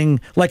setting,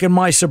 like in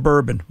my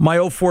Suburban,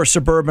 my 04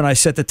 Suburban, I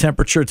set the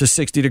temperature to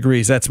 60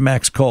 degrees. That's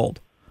max cold.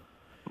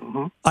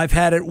 Mm-hmm. I've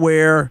had it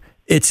where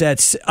it's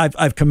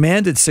I've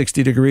commanded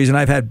 60 degrees, and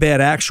I've had bad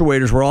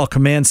actuators where I'll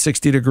command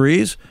 60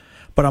 degrees,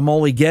 but I'm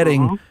only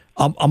getting,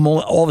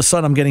 all of a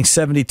sudden I'm getting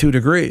 72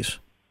 degrees.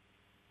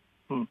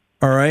 Hmm.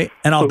 All right,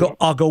 and I'll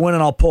go in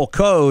and I'll pull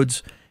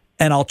codes,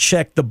 and I'll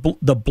check the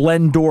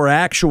blend door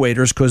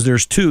actuators, because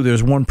there's 2,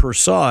 there's 1 per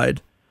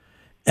side,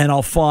 and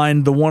I'll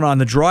find the one on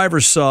the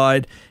driver's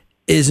side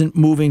isn't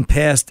moving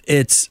past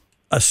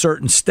a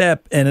certain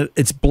step, and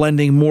it's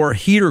blending more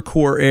heater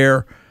core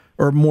air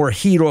or more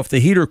heat off the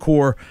heater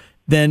core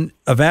than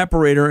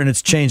evaporator, and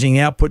it's changing the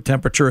output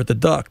temperature at the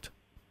duct.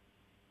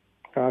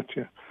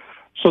 Gotcha.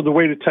 So the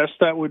way to test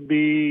that would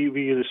be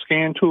via the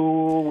scan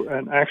tool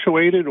and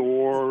actuate it,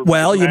 or you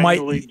manually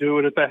might do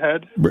it at the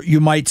head? You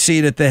might see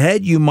it at the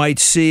head. You might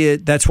see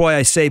it. That's why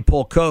I say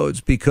pull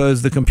codes,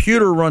 because the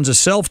computer runs a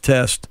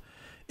self-test.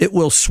 It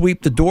will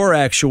sweep the door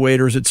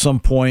actuators at some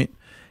point,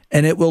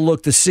 and it will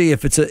look to see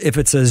if it's a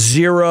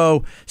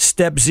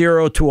step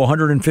 0 to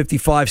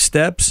 155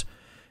 steps,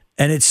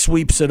 and it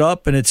sweeps it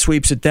up and it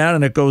sweeps it down,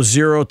 and it goes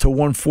 0 to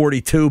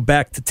 142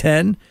 back to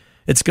 10.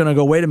 It's going to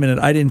go, wait a minute,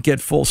 I didn't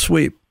get full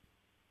sweep.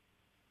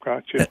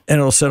 Gotcha. And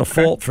it'll set a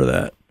fault for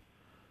that.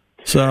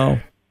 So,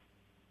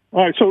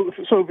 all right. So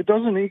if it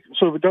doesn't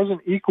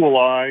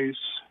equalize,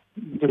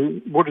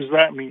 what does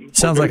that mean?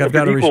 Sounds like I've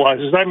got to equalize.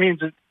 Does that mean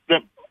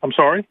that? I'm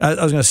sorry. I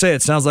was going to say,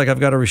 it sounds like I've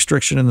got a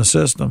restriction in the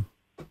system.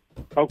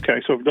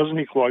 Okay, so if it doesn't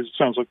equalize, it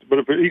sounds like, but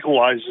if it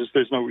equalizes,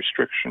 there's no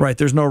restriction. Right,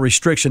 there's no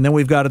restriction. Then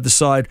we've got to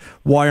decide,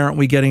 why aren't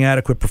we getting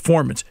adequate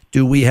performance?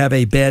 Do we have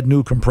a bad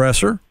new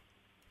compressor?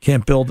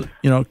 Can't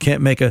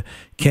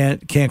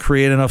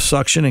create enough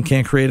suction and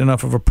can't create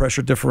enough of a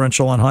pressure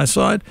differential on high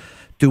side?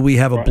 Do we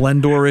have a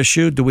blend door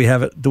issue? Do we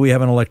have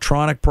an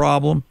electronic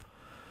problem?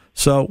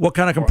 So what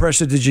kind of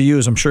compressor did you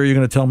use? I'm sure you're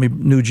going to tell me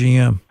new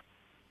GM.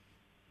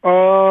 I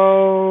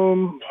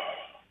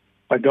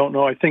don't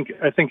know. I think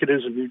it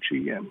is a new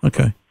GM.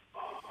 Okay.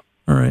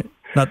 All right.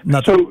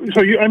 Not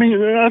so you, I mean,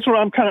 that's what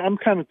I'm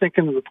kind of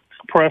thinking of the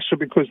compressor,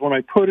 because when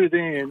I put it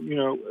in,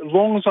 as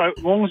long as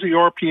the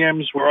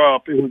RPMs were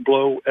up, it would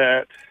blow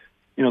at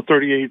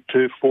 38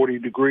 to 40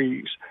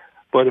 degrees.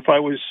 But if I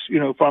was,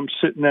 if I'm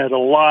sitting at a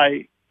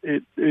light,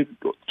 it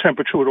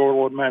temperature would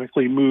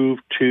automatically move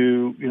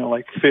to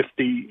like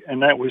 50,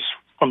 and that was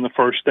from the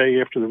first day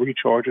after the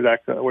recharge. It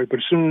acted that way. But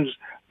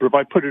if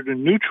I put it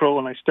in neutral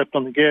and I stepped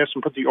on the gas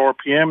and put the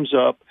RPMs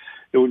up,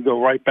 it would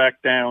go right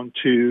back down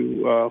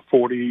to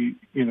 40,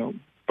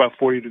 about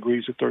 40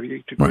 degrees or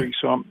 38 degrees. Right.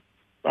 So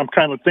I'm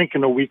kind of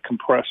thinking a weak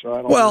compressor.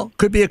 I don't know.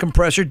 Could be a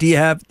compressor.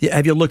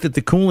 Have you looked at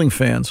the cooling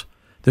fans?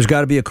 There's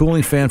got to be a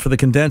cooling fan for the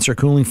condenser.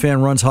 Cooling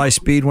fan runs high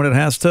speed when it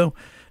has to.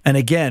 And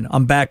again,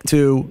 I'm back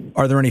to,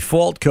 are there any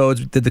fault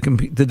codes? Did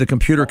the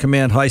computer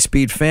command high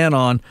speed fan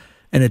on,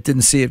 and it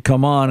didn't see it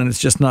come on, and it's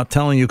just not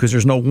telling you because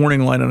there's no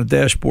warning light on the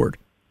dashboard?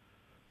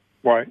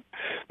 Right.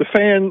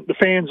 The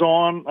fan's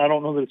on. I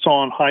don't know that it's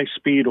on high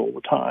speed all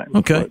the time.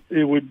 Okay. But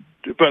it would.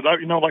 But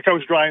like I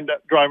was driving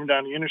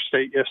down the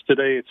interstate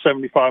yesterday at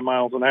 75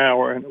 miles an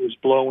hour, and it was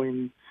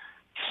blowing,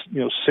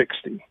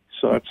 60.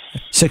 So that's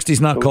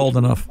 60's not cold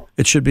enough.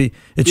 It should be.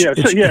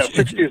 60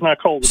 is not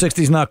cold enough.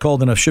 60's not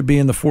cold enough. Should be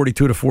in the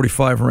 42 to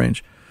 45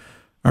 range.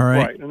 All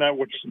right. Right, and that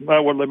would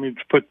let me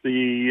put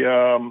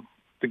the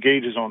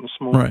gauges on this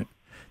morning. Right.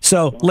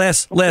 So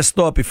last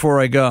thought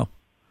before I go.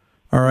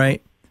 All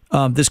right.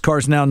 This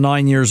car's now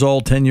 9 years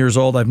old, 10 years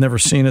old. I've never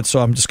seen it,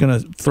 so I'm just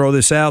going to throw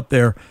this out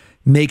there.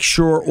 Make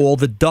sure all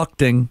the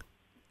ducting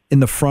in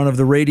the front of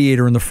the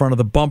radiator, in the front of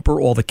the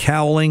bumper, all the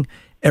cowling,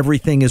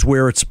 everything is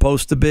where it's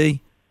supposed to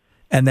be,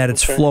 and that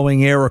it's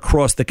flowing air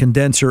across the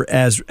condenser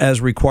as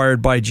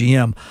required by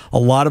GM. A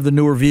lot of the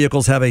newer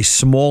vehicles have a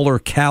smaller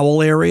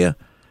cowl area,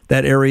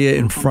 that area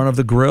in front of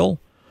the grill.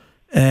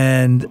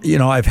 And,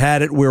 I've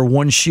had it where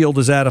one shield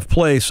is out of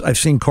place. I've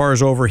seen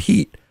cars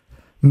overheat,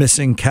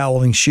 missing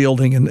cowling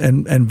shielding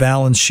and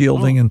valance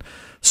shielding and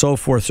so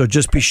forth. So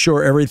just be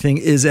sure everything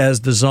is as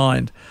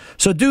designed.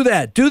 So do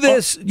that. Do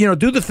this,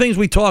 do the things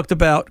we talked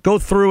about. Go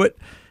through it.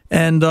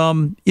 And,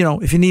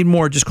 if you need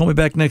more, just call me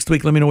back next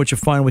week. Let me know what you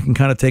find. We can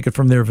kind of take it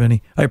from there,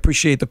 Vinny. I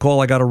appreciate the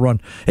call. I got to run.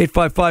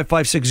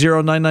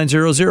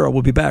 855-560-9900.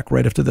 We'll be back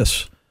right after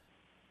this.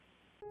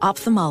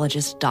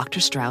 Ophthalmologist Dr.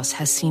 Strauss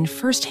has seen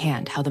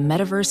firsthand how the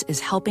metaverse is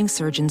helping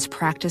surgeons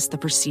practice the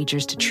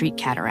procedures to treat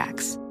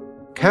cataracts.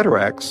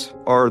 Cataracts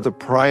are the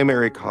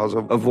primary cause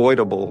of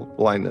avoidable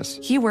blindness.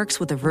 He works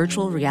with a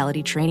virtual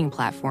reality training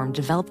platform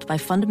developed by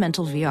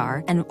Fundamental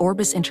VR and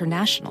Orbis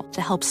International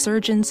to help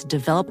surgeons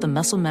develop the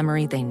muscle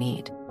memory they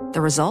need.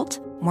 The result?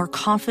 More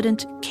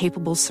confident,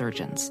 capable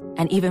surgeons.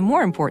 And even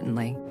more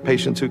importantly,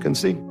 patients who can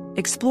see.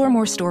 Explore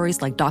more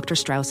stories like Dr.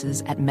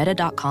 Strauss's at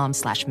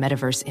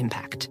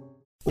meta.com/metaverseimpact.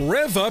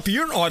 Rev up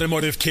your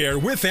automotive care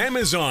with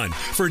Amazon.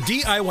 For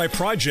DIY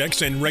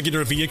projects and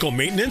regular vehicle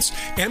maintenance,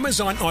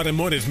 Amazon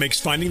Automotive makes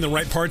finding the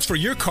right parts for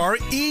your car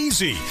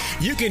easy.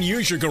 You can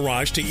use your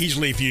garage to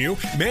easily view,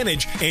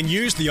 manage, and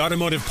use the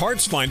automotive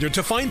parts finder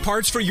to find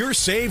parts for your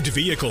saved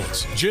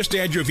vehicles. Just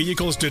add your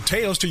vehicle's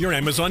details to your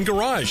Amazon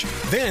garage.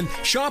 Then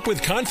shop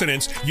with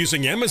confidence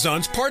using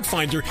Amazon's part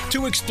finder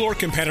to explore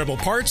compatible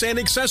parts and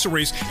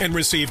accessories and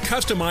receive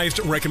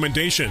customized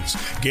recommendations.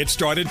 Get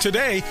started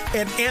today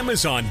at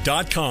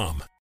Amazon.com.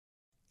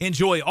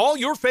 Enjoy all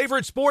your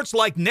favorite sports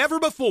like never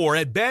before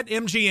at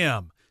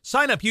BetMGM.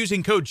 Sign up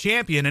using code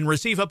CHAMPION and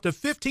receive up to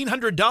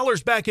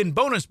 $1,500 back in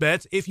bonus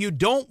bets if you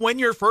don't win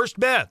your first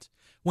bet.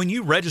 When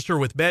you register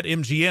with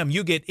BetMGM,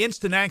 you get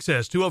instant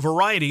access to a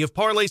variety of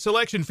parlay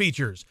selection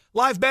features,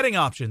 live betting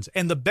options,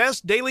 and the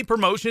best daily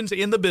promotions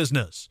in the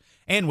business.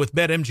 And with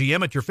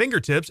BetMGM at your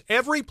fingertips,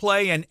 every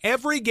play and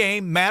every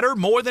game matter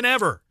more than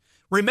ever.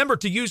 Remember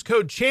to use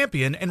code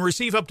CHAMPION and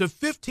receive up to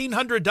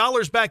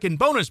 $1,500 back in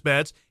bonus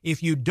bets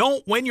if you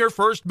don't win your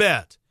first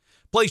bet.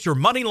 Place your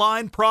money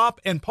line,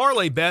 prop, and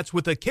parlay bets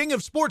with the king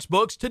of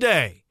sportsbooks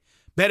today.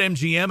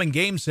 BetMGM and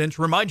GameSense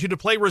remind you to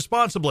play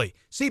responsibly.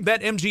 See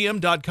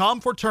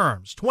BetMGM.com for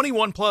terms.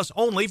 21 plus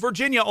only,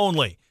 Virginia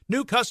only.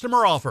 New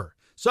customer offer.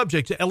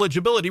 Subject to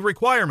eligibility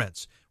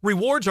requirements.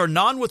 Rewards are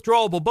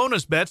non-withdrawable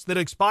bonus bets that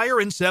expire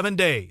in 7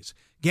 days.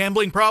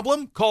 Gambling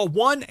problem? Call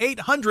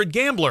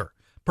 1-800-GAMBLER.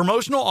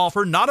 Promotional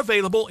offer not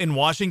available in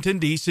Washington,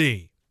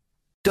 D.C.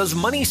 Does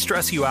money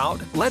stress you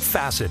out? Let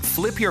Facet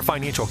flip your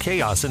financial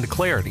chaos into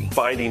clarity.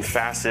 Finding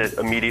Facet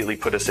immediately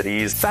put us at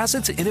ease.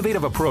 Facet's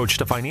innovative approach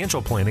to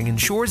financial planning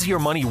ensures your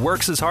money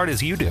works as hard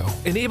as you do,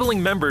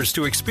 enabling members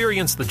to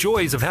experience the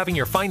joys of having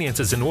your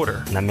finances in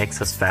order. And that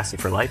makes us Facet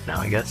for life now,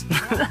 I guess.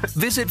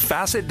 Visit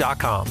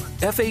Facet.com,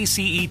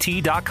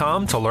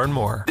 FACET.com to learn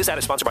more. This ad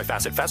is sponsored by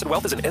Facet. Facet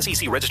Wealth is an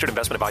SEC registered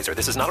investment advisor.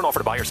 This is not an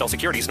offer to buy or sell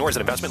securities, nor is it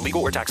investment,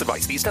 legal, or tax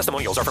advice. These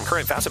testimonials are from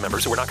current Facet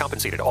members who are not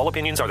compensated. All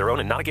opinions are their own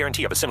and not a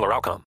guarantee of a similar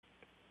outcome.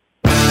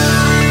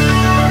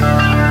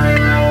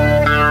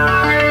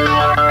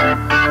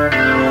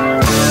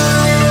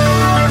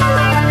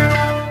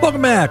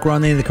 Welcome back.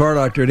 Ron Name, the Car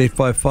Doctor at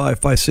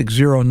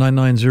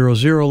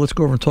 855-560-9900. Let's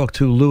go over and talk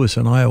to Lewis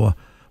in Iowa.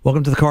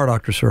 Welcome to the Car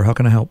Doctor, sir. How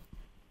can I help?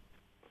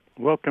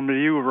 Welcome to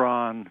you,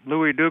 Ron.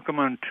 Louis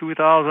Dukeman,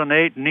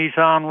 2008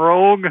 Nissan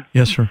Rogue.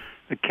 Yes, sir.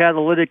 The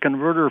catalytic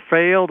converter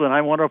failed, and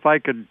I wonder if I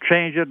could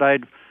change it.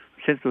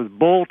 Since it was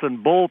bolts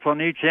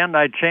on each end,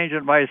 I'd change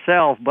it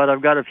myself, but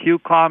I've got a few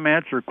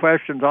comments or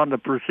questions on the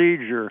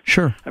procedure.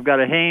 Sure. I've got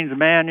a Haynes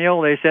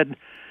manual. They said,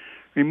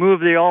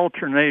 remove the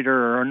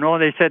alternator. Or no,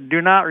 they said,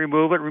 do not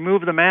remove it.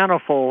 Remove the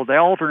manifold. The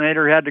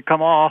alternator had to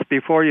come off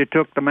before you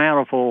took the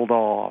manifold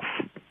off.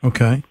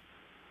 Okay.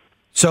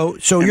 So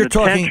you're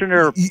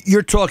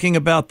talking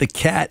about the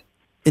cat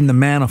in the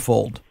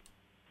manifold.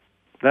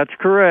 That's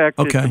correct.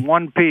 Okay. It's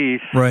one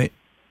piece. Right.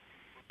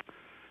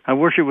 I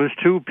wish it was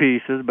two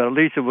pieces, but at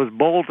least it was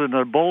bolted.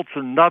 The bolts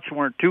and nuts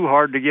weren't too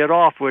hard to get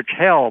off, which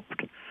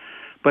helped.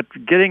 But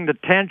getting the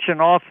tension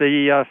off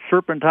the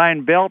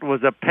serpentine belt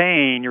was a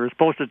pain. You were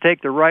supposed to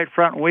take the right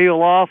front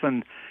wheel off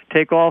and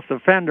take off the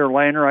fender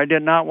liner. I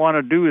did not want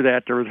to do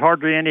that. There was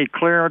hardly any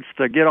clearance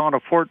to get on a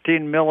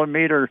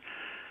 14-millimeter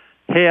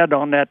head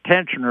on that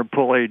tensioner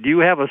pulley. Do you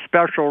have a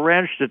special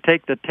wrench to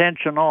take the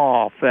tension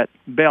off that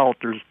belt?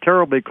 There's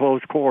terribly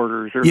close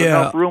quarters. There's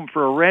enough room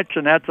for a wrench,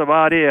 and that's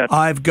about it.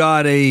 I've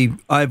got a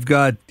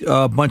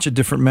bunch of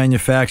different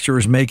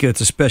manufacturers make it.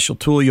 It's a special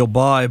tool you'll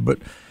buy, but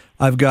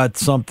I've got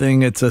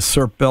something. It's a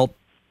Serp belt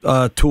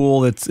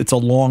tool. It's a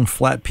long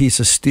flat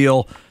piece of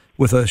steel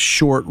with a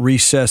short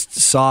recessed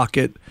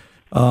socket.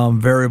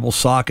 Variable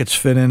sockets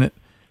fit in it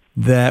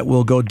that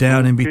will go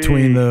down in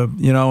between the,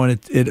 and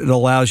it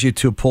allows you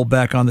to pull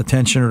back on the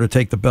tensioner to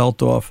take the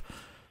belt off.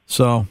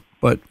 So,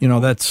 but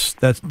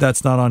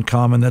that's not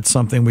uncommon. That's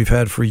something we've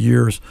had for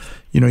years.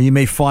 You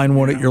may find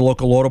one at your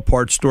local auto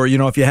parts store.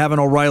 If you have an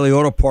O'Reilly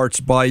Auto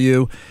Parts by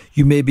you,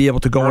 you may be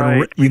able to go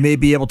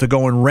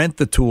and rent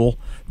the tool.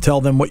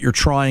 Tell them what you're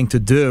trying to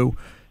do,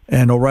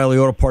 and O'Reilly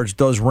Auto Parts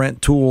does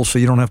rent tools, so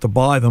you don't have to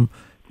buy them.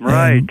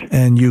 Right.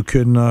 And you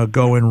can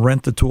go and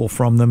rent the tool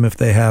from them if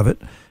they have it.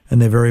 And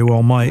they very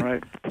well might.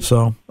 Right.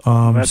 So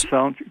that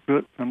sounds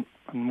good. And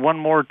one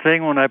more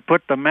thing, when I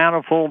put the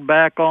manifold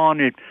back on,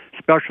 the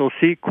special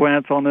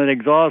sequence on that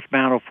exhaust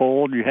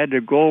manifold, you had to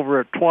go over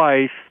it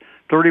twice,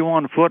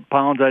 31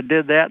 foot-pounds. I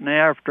did that in the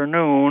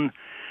afternoon,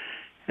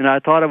 and I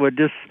thought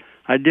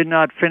I did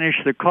not finish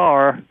the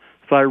car.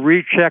 So I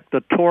rechecked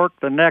the torque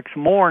the next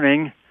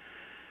morning.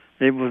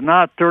 It was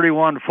not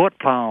 31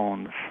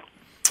 foot-pounds.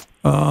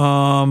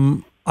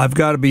 I've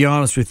got to be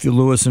honest with you,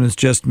 Lewis, and it's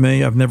just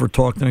me. I've never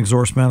torqued an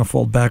exhaust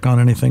manifold back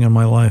on anything in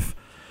my life,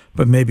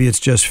 but maybe it's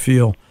just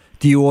feel.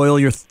 Do you oil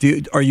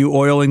are you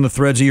oiling the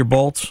threads of your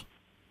bolts?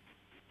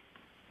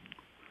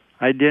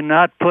 I did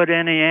not put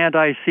any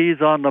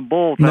anti-seize on the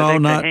bolts. No, I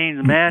think not the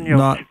Haynes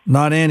manual.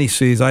 Not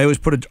anti-seize. I always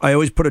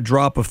put a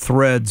drop of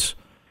threads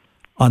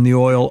on the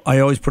oil. I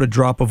always put a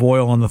drop of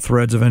oil on the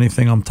threads of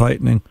anything I'm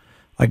tightening.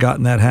 I got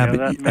in that habit.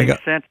 Yeah, that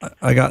makes sense.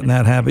 I got in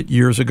that habit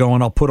years ago,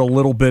 and I'll put a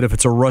little bit. If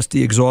it's a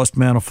rusty exhaust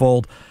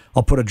manifold,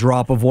 I'll put a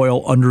drop of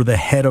oil under the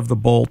head of the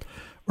bolt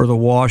or the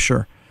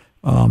washer,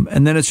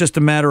 and then it's just a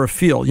matter of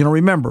feel.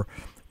 Remember,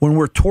 when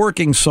we're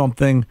torquing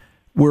something,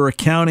 we're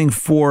accounting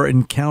for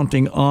and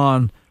counting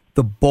on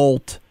the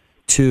bolt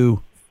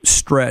to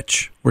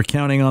stretch. We're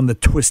counting on the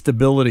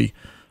twistability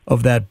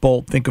of that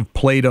bolt. Think of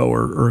Play-Doh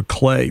or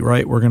clay,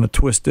 right? We're going to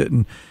twist it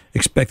and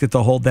expect it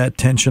to hold that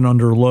tension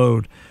under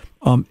load.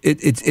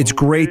 It's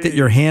great that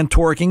you're hand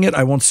torquing it.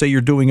 I won't say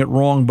you're doing it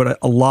wrong, but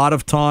a lot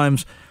of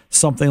times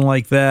something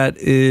like that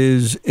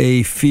is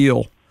a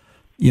feel.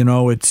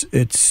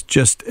 It's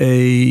just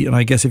and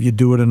I guess if you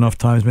do it enough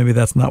times, maybe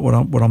that's not what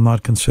I'm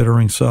not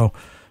considering. So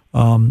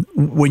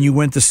when you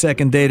went the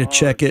second day to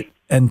check it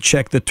and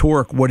check the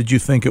torque, what did you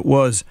think it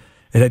was?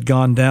 It had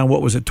gone down.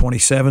 What was it?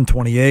 27,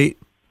 28?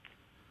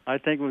 I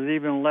think it was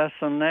even less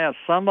than that.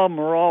 Some of them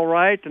were all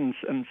right, and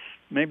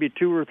maybe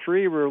 2 or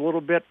 3 were a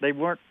little bit. They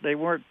weren't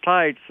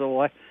tight,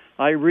 so I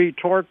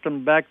retorqued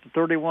them back to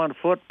 31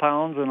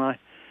 foot-pounds,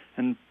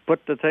 and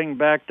put the thing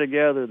back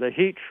together. The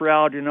heat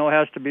shroud,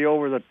 has to be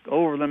over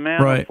the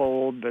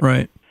manifold. But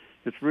right.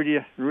 It's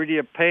really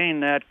a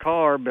pain, that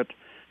car. But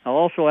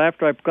also,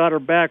 after I got her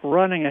back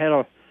running, I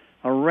had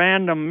a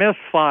random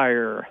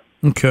misfire.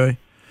 Okay.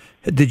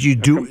 Did you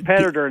do?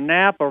 Competitor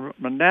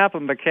Napa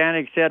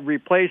mechanic said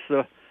replace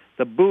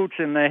the boots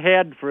in the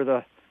head for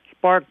the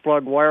spark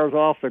plug wires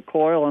off the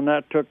coil, and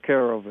that took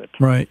care of it.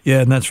 Right.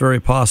 Yeah, and that's very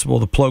possible.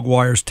 The plug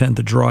wires tend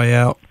to dry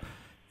out,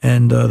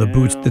 and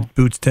the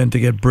boots tend to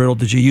get brittle.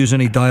 Did you use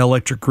any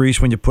dielectric grease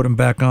when you put them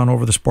back on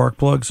over the spark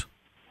plugs?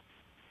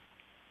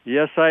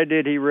 Yes, I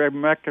did. He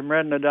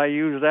recommended I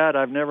use that.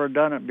 I've never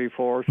done it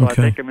before, so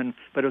Okay. I think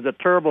but it was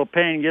a terrible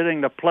pain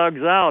getting the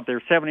plugs out.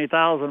 There's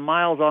 70,000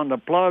 miles on the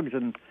plugs,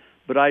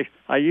 but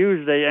I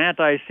used the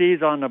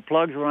anti-seize on the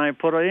plugs when I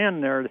put it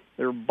in there.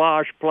 They're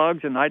Bosch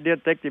plugs, and I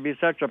did think they'd be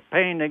such a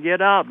pain to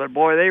get out, but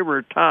boy, they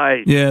were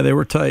tight. Yeah, they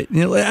were tight.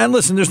 And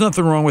listen, there's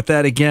nothing wrong with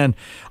that. Again,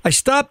 I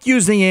stopped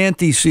using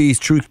anti-seize,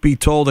 truth be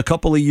told, a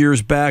couple of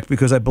years back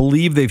because I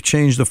believe they've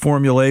changed the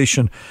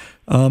formulation.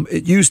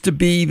 It used to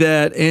be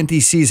that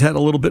anti-seize had a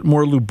little bit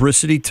more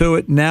lubricity to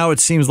it. Now it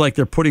seems like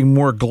they're putting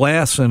more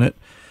glass in it,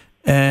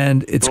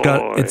 and it's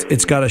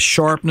got a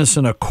sharpness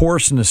and a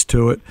coarseness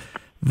to it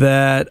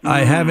that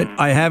I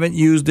haven't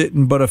used it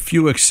in but a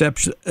few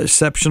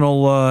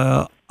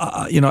exceptional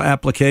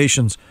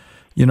applications.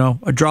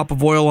 A drop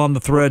of oil on the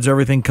threads,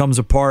 everything comes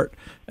apart,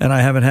 and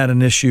I haven't had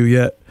an issue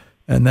yet.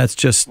 And that's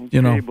just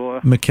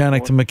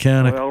mechanic to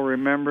mechanic. Well,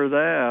 remember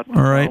that.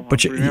 All right, well,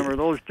 but remember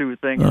those two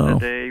things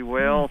today.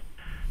 Well,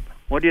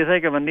 what do you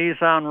think of a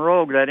Nissan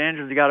Rogue? That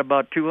engine's got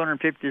about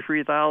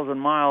 253,000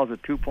 miles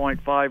at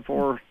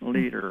 2.54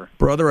 liter.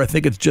 Brother, I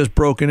think it's just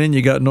broken in.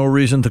 You got no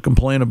reason to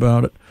complain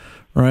about it.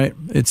 Right?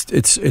 It's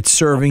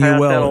serving you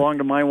well. Pass that along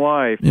to my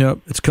wife.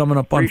 Yep, it's coming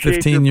up on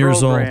Appreciate 15 your years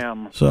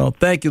program. old. So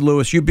thank you,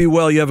 Lewis. You be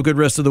well. You have a good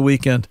rest of the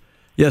weekend.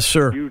 Yes,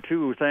 sir. You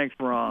too. Thanks,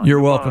 Ron.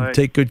 You're welcome. Bye.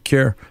 Take good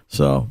care.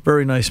 So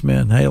very nice,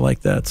 man. Hey, I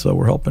like that. So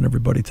we're helping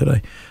everybody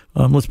today.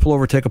 Let's pull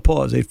over, take a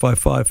pause.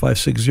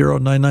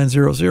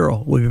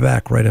 855-560-9900. We'll be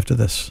back right after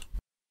this.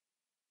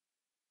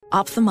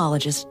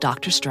 Ophthalmologist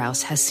Dr.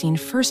 Strauss has seen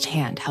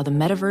firsthand how the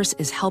metaverse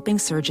is helping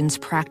surgeons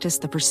practice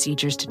the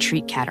procedures to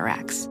treat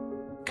cataracts.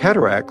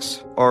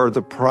 Cataracts are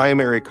the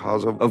primary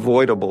cause of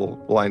avoidable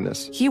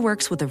blindness. He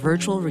works with a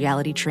virtual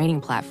reality training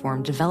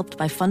platform developed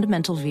by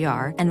Fundamental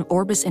VR and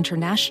Orbis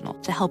International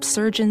to help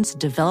surgeons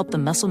develop the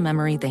muscle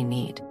memory they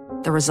need.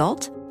 The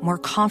result? More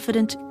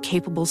confident,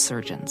 capable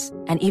surgeons.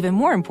 And even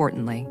more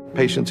importantly,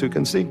 Patients who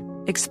can see.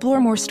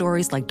 explore more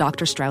stories like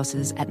Dr.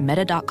 Strauss's at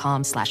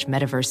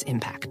meta.com/metaverse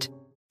impact.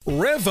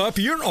 Rev up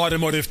your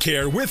automotive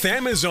care with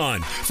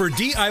Amazon. For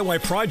DIY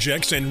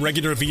projects and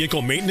regular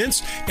vehicle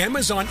maintenance,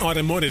 Amazon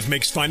Automotive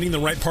makes finding the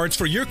right parts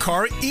for your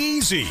car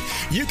easy.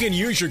 You can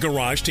use your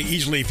garage to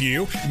easily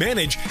view,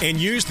 manage, and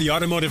use the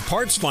automotive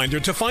parts finder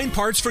to find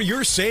parts for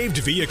your saved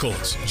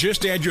vehicles.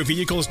 Just add your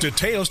vehicle's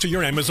details to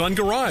your Amazon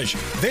garage.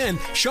 Then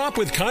shop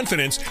with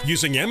confidence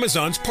using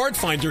Amazon's part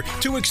finder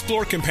to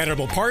explore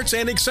compatible parts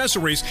and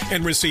accessories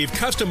and receive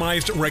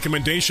customized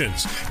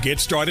recommendations. Get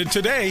started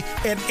today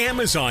at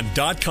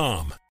Amazon.com.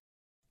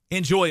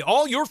 Enjoy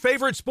all your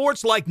favorite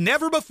sports like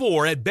never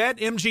before at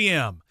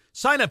BetMGM.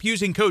 Sign up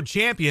using code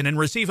CHAMPION and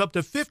receive up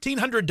to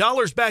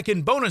 $1,500 back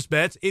in bonus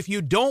bets if you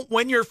don't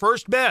win your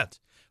first bet.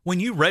 When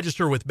you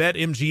register with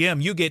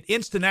BetMGM, you get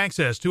instant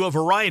access to a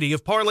variety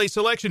of parlay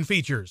selection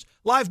features,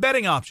 live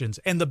betting options,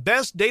 and the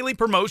best daily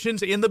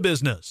promotions in the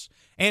business.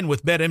 And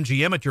with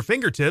BetMGM at your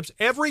fingertips,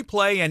 every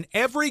play and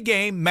every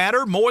game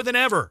matter more than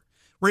ever.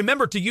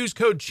 Remember to use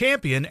code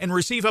CHAMPION and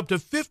receive up to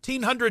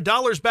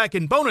 $1,500 back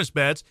in bonus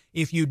bets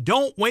if you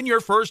don't win your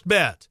first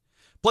bet.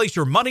 Place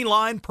your money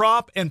line,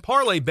 prop, and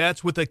parlay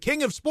bets with the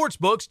king of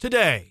sportsbooks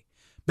today.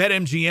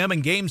 BetMGM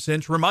and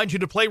GameSense remind you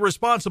to play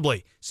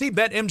responsibly. See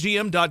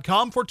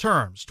BetMGM.com for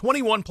terms.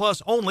 21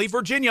 plus only,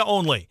 Virginia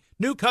only.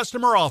 New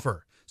customer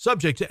offer.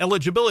 Subject to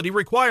eligibility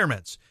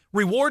requirements.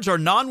 Rewards are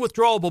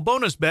non-withdrawable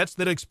bonus bets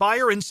that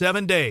expire in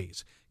 7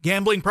 days.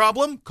 Gambling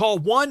problem? Call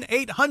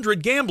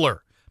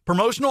 1-800-GAMBLER.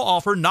 Promotional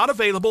offer not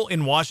available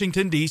in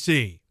Washington,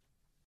 D.C.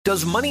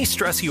 Does money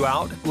stress you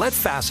out? Let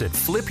Facet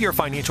flip your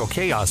financial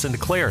chaos into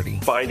clarity.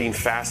 Finding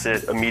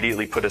Facet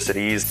immediately put us at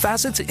ease.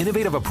 Facet's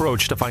innovative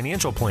approach to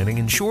financial planning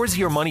ensures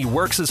your money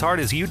works as hard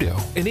as you do,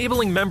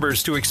 enabling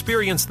members to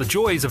experience the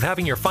joys of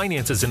having your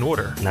finances in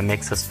order. And that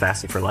makes us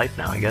Facet for life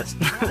now, I guess.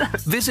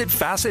 Visit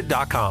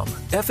Facet.com,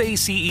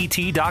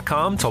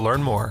 FACET.com to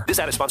learn more. This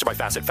ad is sponsored by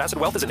Facet. Facet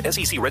Wealth is an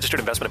SEC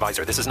registered investment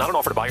advisor. This is not an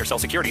offer to buy or sell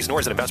securities,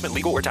 nor is it investment,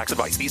 legal, or tax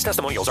advice. These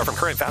testimonials are from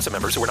current Facet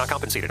members who are not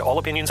compensated. All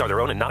opinions are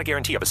their own and not a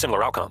guarantee of a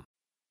similar outcome.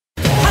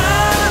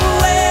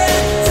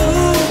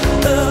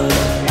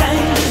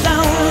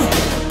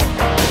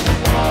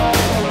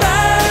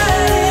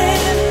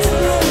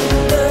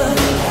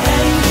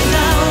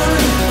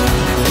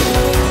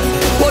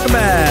 Welcome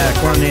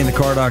back. We're on Renee and the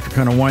Car Doctor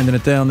kind of winding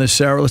it down this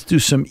hour. Let's do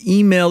some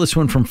email. This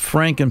one from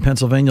Frank in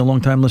Pennsylvania,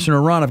 longtime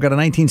listener. Ron, I've got a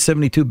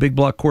 1972 big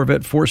block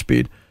Corvette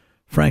 4-speed.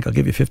 Frank, I'll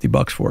give you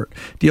 $50 for it.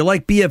 Do you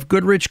like BF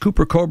Goodrich,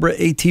 Cooper Cobra,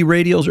 AT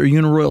radials, or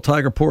Uniroyal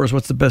Tiger Pours?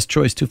 What's the best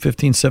choice?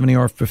 215, 70,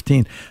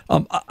 R15.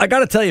 I got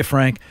to tell you,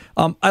 Frank,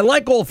 I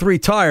like all three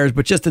tires,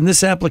 but just in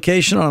this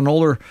application on an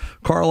older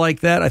car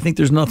like that, I think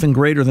there's nothing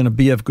greater than a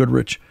BF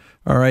Goodrich.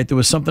 All right, there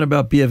was something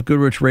about BF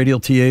Goodrich radial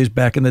TAs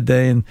back in the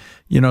day, and,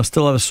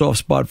 still have a soft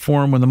spot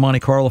for them when the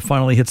Monte Carlo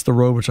finally hits the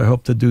road, which I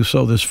hope to do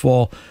so this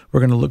fall. We're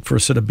going to look for a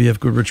set of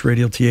BF Goodrich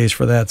radial TAs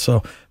for that.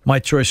 So my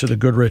choice are the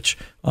Goodrich.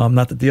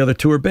 Not that the other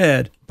two are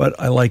bad, but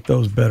I like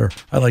those better.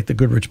 I like the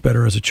Goodrich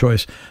better as a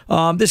choice.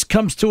 This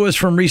comes to us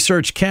from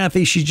Research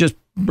Kathy. She just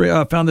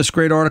found this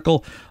great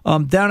article.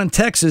 Down in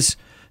Texas,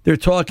 they're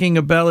talking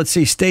about,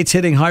 states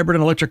hitting hybrid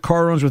and electric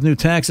car loans with new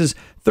taxes.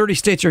 30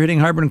 states are hitting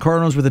hybrid and car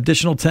loans with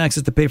additional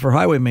taxes to pay for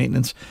highway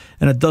maintenance,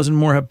 and a dozen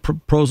more have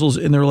proposals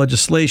in their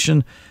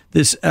legislation.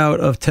 This out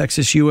of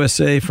Texas,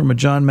 USA, from a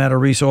John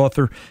Matarese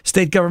author.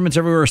 State governments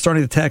everywhere are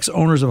starting to tax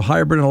owners of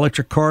hybrid and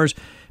electric cars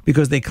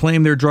because they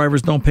claim their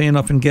drivers don't pay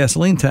enough in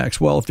gasoline tax.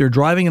 Well, if they're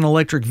driving an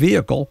electric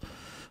vehicle,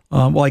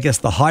 I guess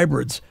the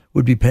hybrids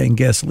would be paying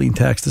gasoline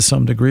tax to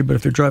some degree, but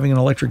if they're driving an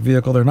electric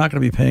vehicle, they're not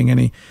going to be paying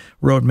any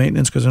road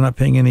maintenance because they're not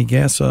paying any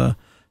gas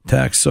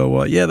tax.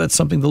 So, that's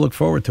something to look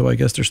forward to. I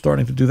guess they're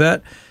starting to do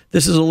that.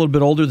 This is a little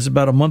bit older. This is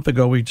about a month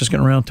ago. We're just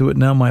getting around to it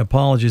now. My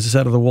apologies. It's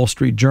out of the Wall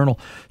Street Journal.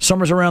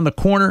 Summer's around the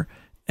corner,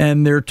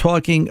 and they're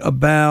talking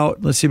about,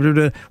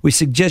 we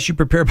suggest you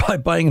prepare by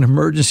buying an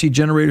emergency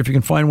generator if you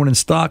can find one in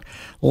stock.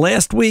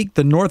 Last week,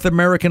 the North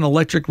American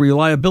Electric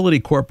Reliability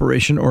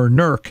Corporation, or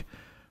NERC,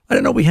 I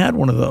didn't know we had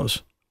one of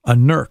those. A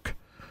NERC.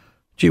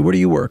 Gee, where do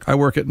you work? I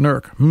work at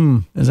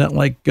NERC. Is that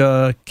like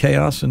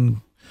chaos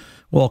and,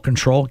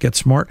 control? Get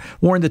smart.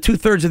 Warned that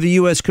 2/3 of the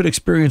U.S. could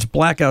experience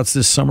blackouts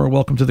this summer.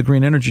 Welcome to the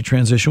green energy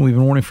transition. We've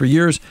been warning for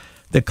years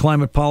that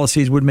climate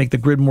policies would make the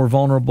grid more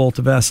vulnerable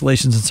to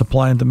vacillations in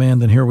supply and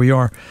demand, and here we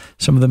are.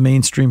 Some of the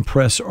mainstream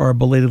press are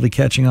belatedly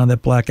catching on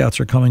that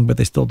blackouts are coming, but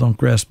they still don't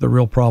grasp the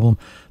real problem.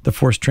 The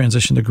forced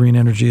transition to green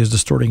energy is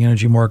distorting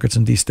energy markets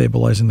and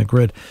destabilizing the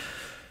grid.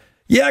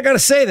 Yeah, I got to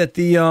say that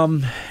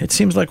it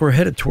seems like we're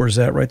headed towards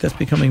that, right? That's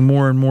becoming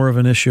more and more of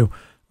an issue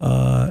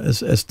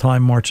as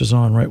time marches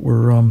on, right?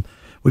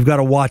 We've got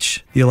to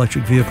watch the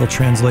electric vehicle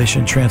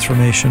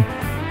transformation,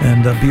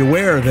 and be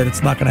aware that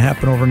it's not going to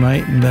happen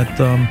overnight, and that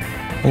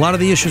a lot of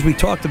the issues we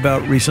talked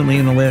about recently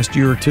in the last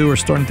year or two are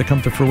starting to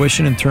come to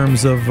fruition in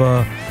terms of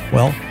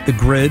the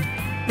grid,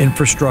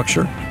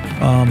 infrastructure,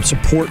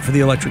 support for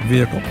the electric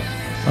vehicle.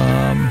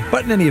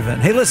 But in any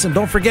event, hey, listen,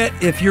 don't forget,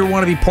 if you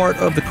want to be part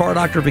of the Car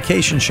Doctor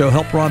Vacation Show,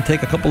 help Ron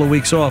take a couple of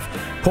weeks off,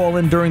 call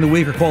in during the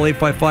week or call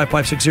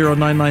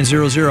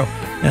 855-560-9900,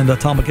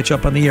 and Tom will get you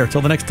up on the air.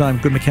 Till the next time,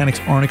 good mechanics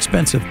aren't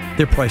expensive.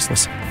 They're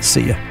priceless.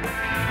 See ya.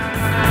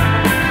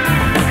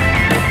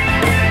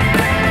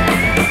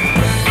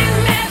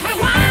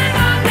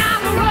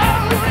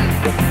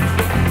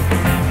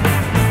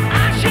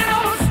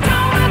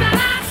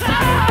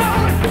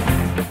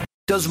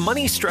 Does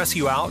money stress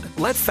you out?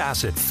 Let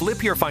Facet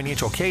flip your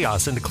financial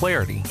chaos into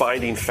clarity.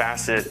 Finding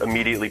Facet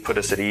immediately put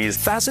us at ease.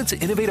 Facet's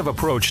innovative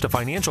approach to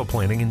financial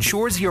planning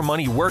ensures your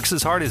money works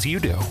as hard as you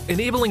do,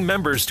 enabling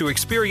members to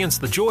experience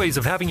the joys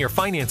of having your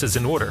finances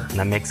in order.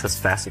 That makes us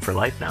Facet for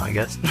life now, I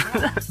guess.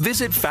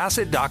 Visit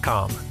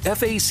Facet.com,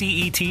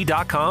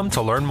 FACET.com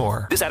to learn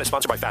more. This ad is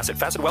sponsored by Facet.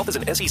 Facet Wealth is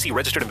an SEC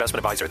registered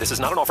investment advisor. This is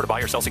not an offer to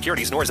buy or sell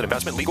securities, nor is it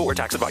investment, legal, or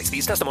tax advice.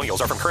 These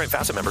testimonials are from current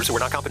Facet members who are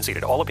not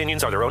compensated. All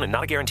opinions are their own and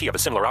not a guarantee of a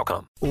similar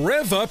outcome.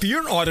 Rev up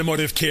your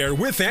automotive care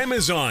with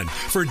Amazon.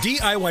 For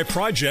DIY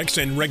projects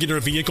and regular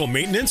vehicle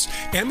maintenance,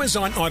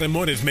 Amazon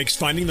Automotive makes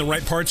finding the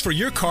right parts for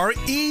your car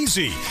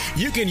easy.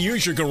 You can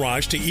use your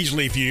garage to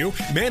easily view,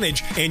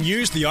 manage, and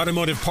use the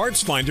automotive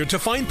parts finder to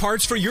find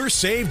parts for your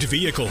saved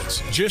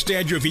vehicles. Just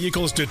add your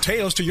vehicle's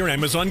details to your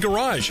Amazon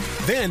garage.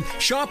 Then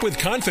shop with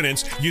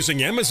confidence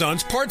using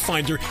Amazon's part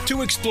finder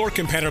to explore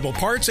compatible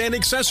parts and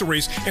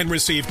accessories and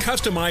receive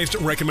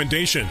customized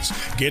recommendations.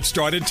 Get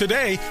started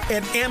today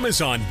at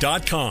Amazon.com.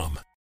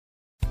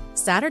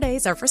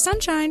 Saturdays are for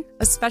sunshine,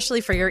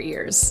 especially for your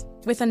ears.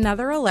 With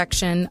another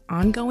election,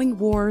 ongoing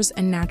wars,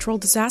 and natural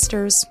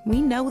disasters,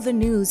 we know the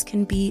news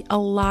can be a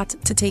lot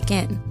to take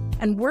in.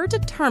 And we're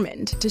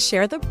determined to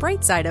share the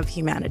bright side of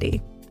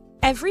humanity.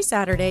 Every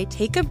Saturday,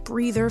 take a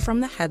breather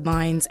from the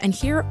headlines and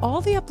hear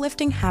all the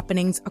uplifting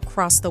happenings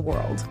across the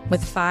world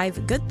with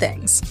 5 Good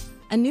Things,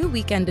 a new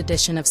weekend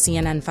edition of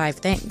CNN 5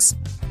 Things.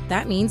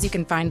 That means you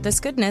can find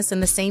this goodness in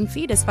the same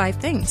feed as 5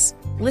 Things.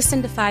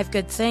 Listen to 5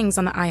 Good Things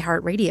on the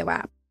iHeartRadio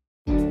app.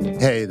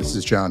 Hey, this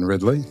is John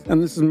Ridley.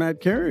 And this is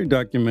Matt Carey,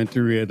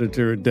 documentary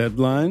editor at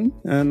Deadline.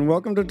 And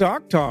welcome to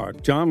Doc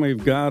Talk. John,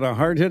 we've got a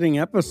hard-hitting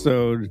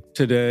episode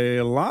today.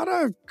 A lot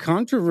of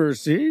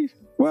controversy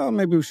well,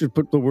 maybe we should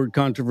put the word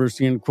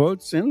controversy in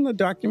quotes in the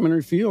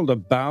documentary field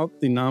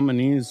about the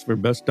nominees for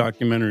Best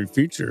Documentary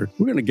Feature.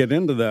 We're going to get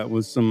into that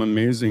with some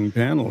amazing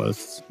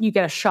panelists. You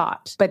get a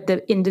shot, but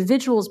the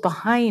individuals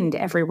behind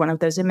every one of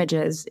those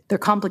images, they're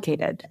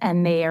complicated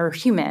and they are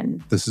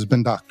human. This has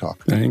been Doc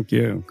Talk. Thank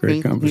you.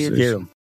 Great conversation. You.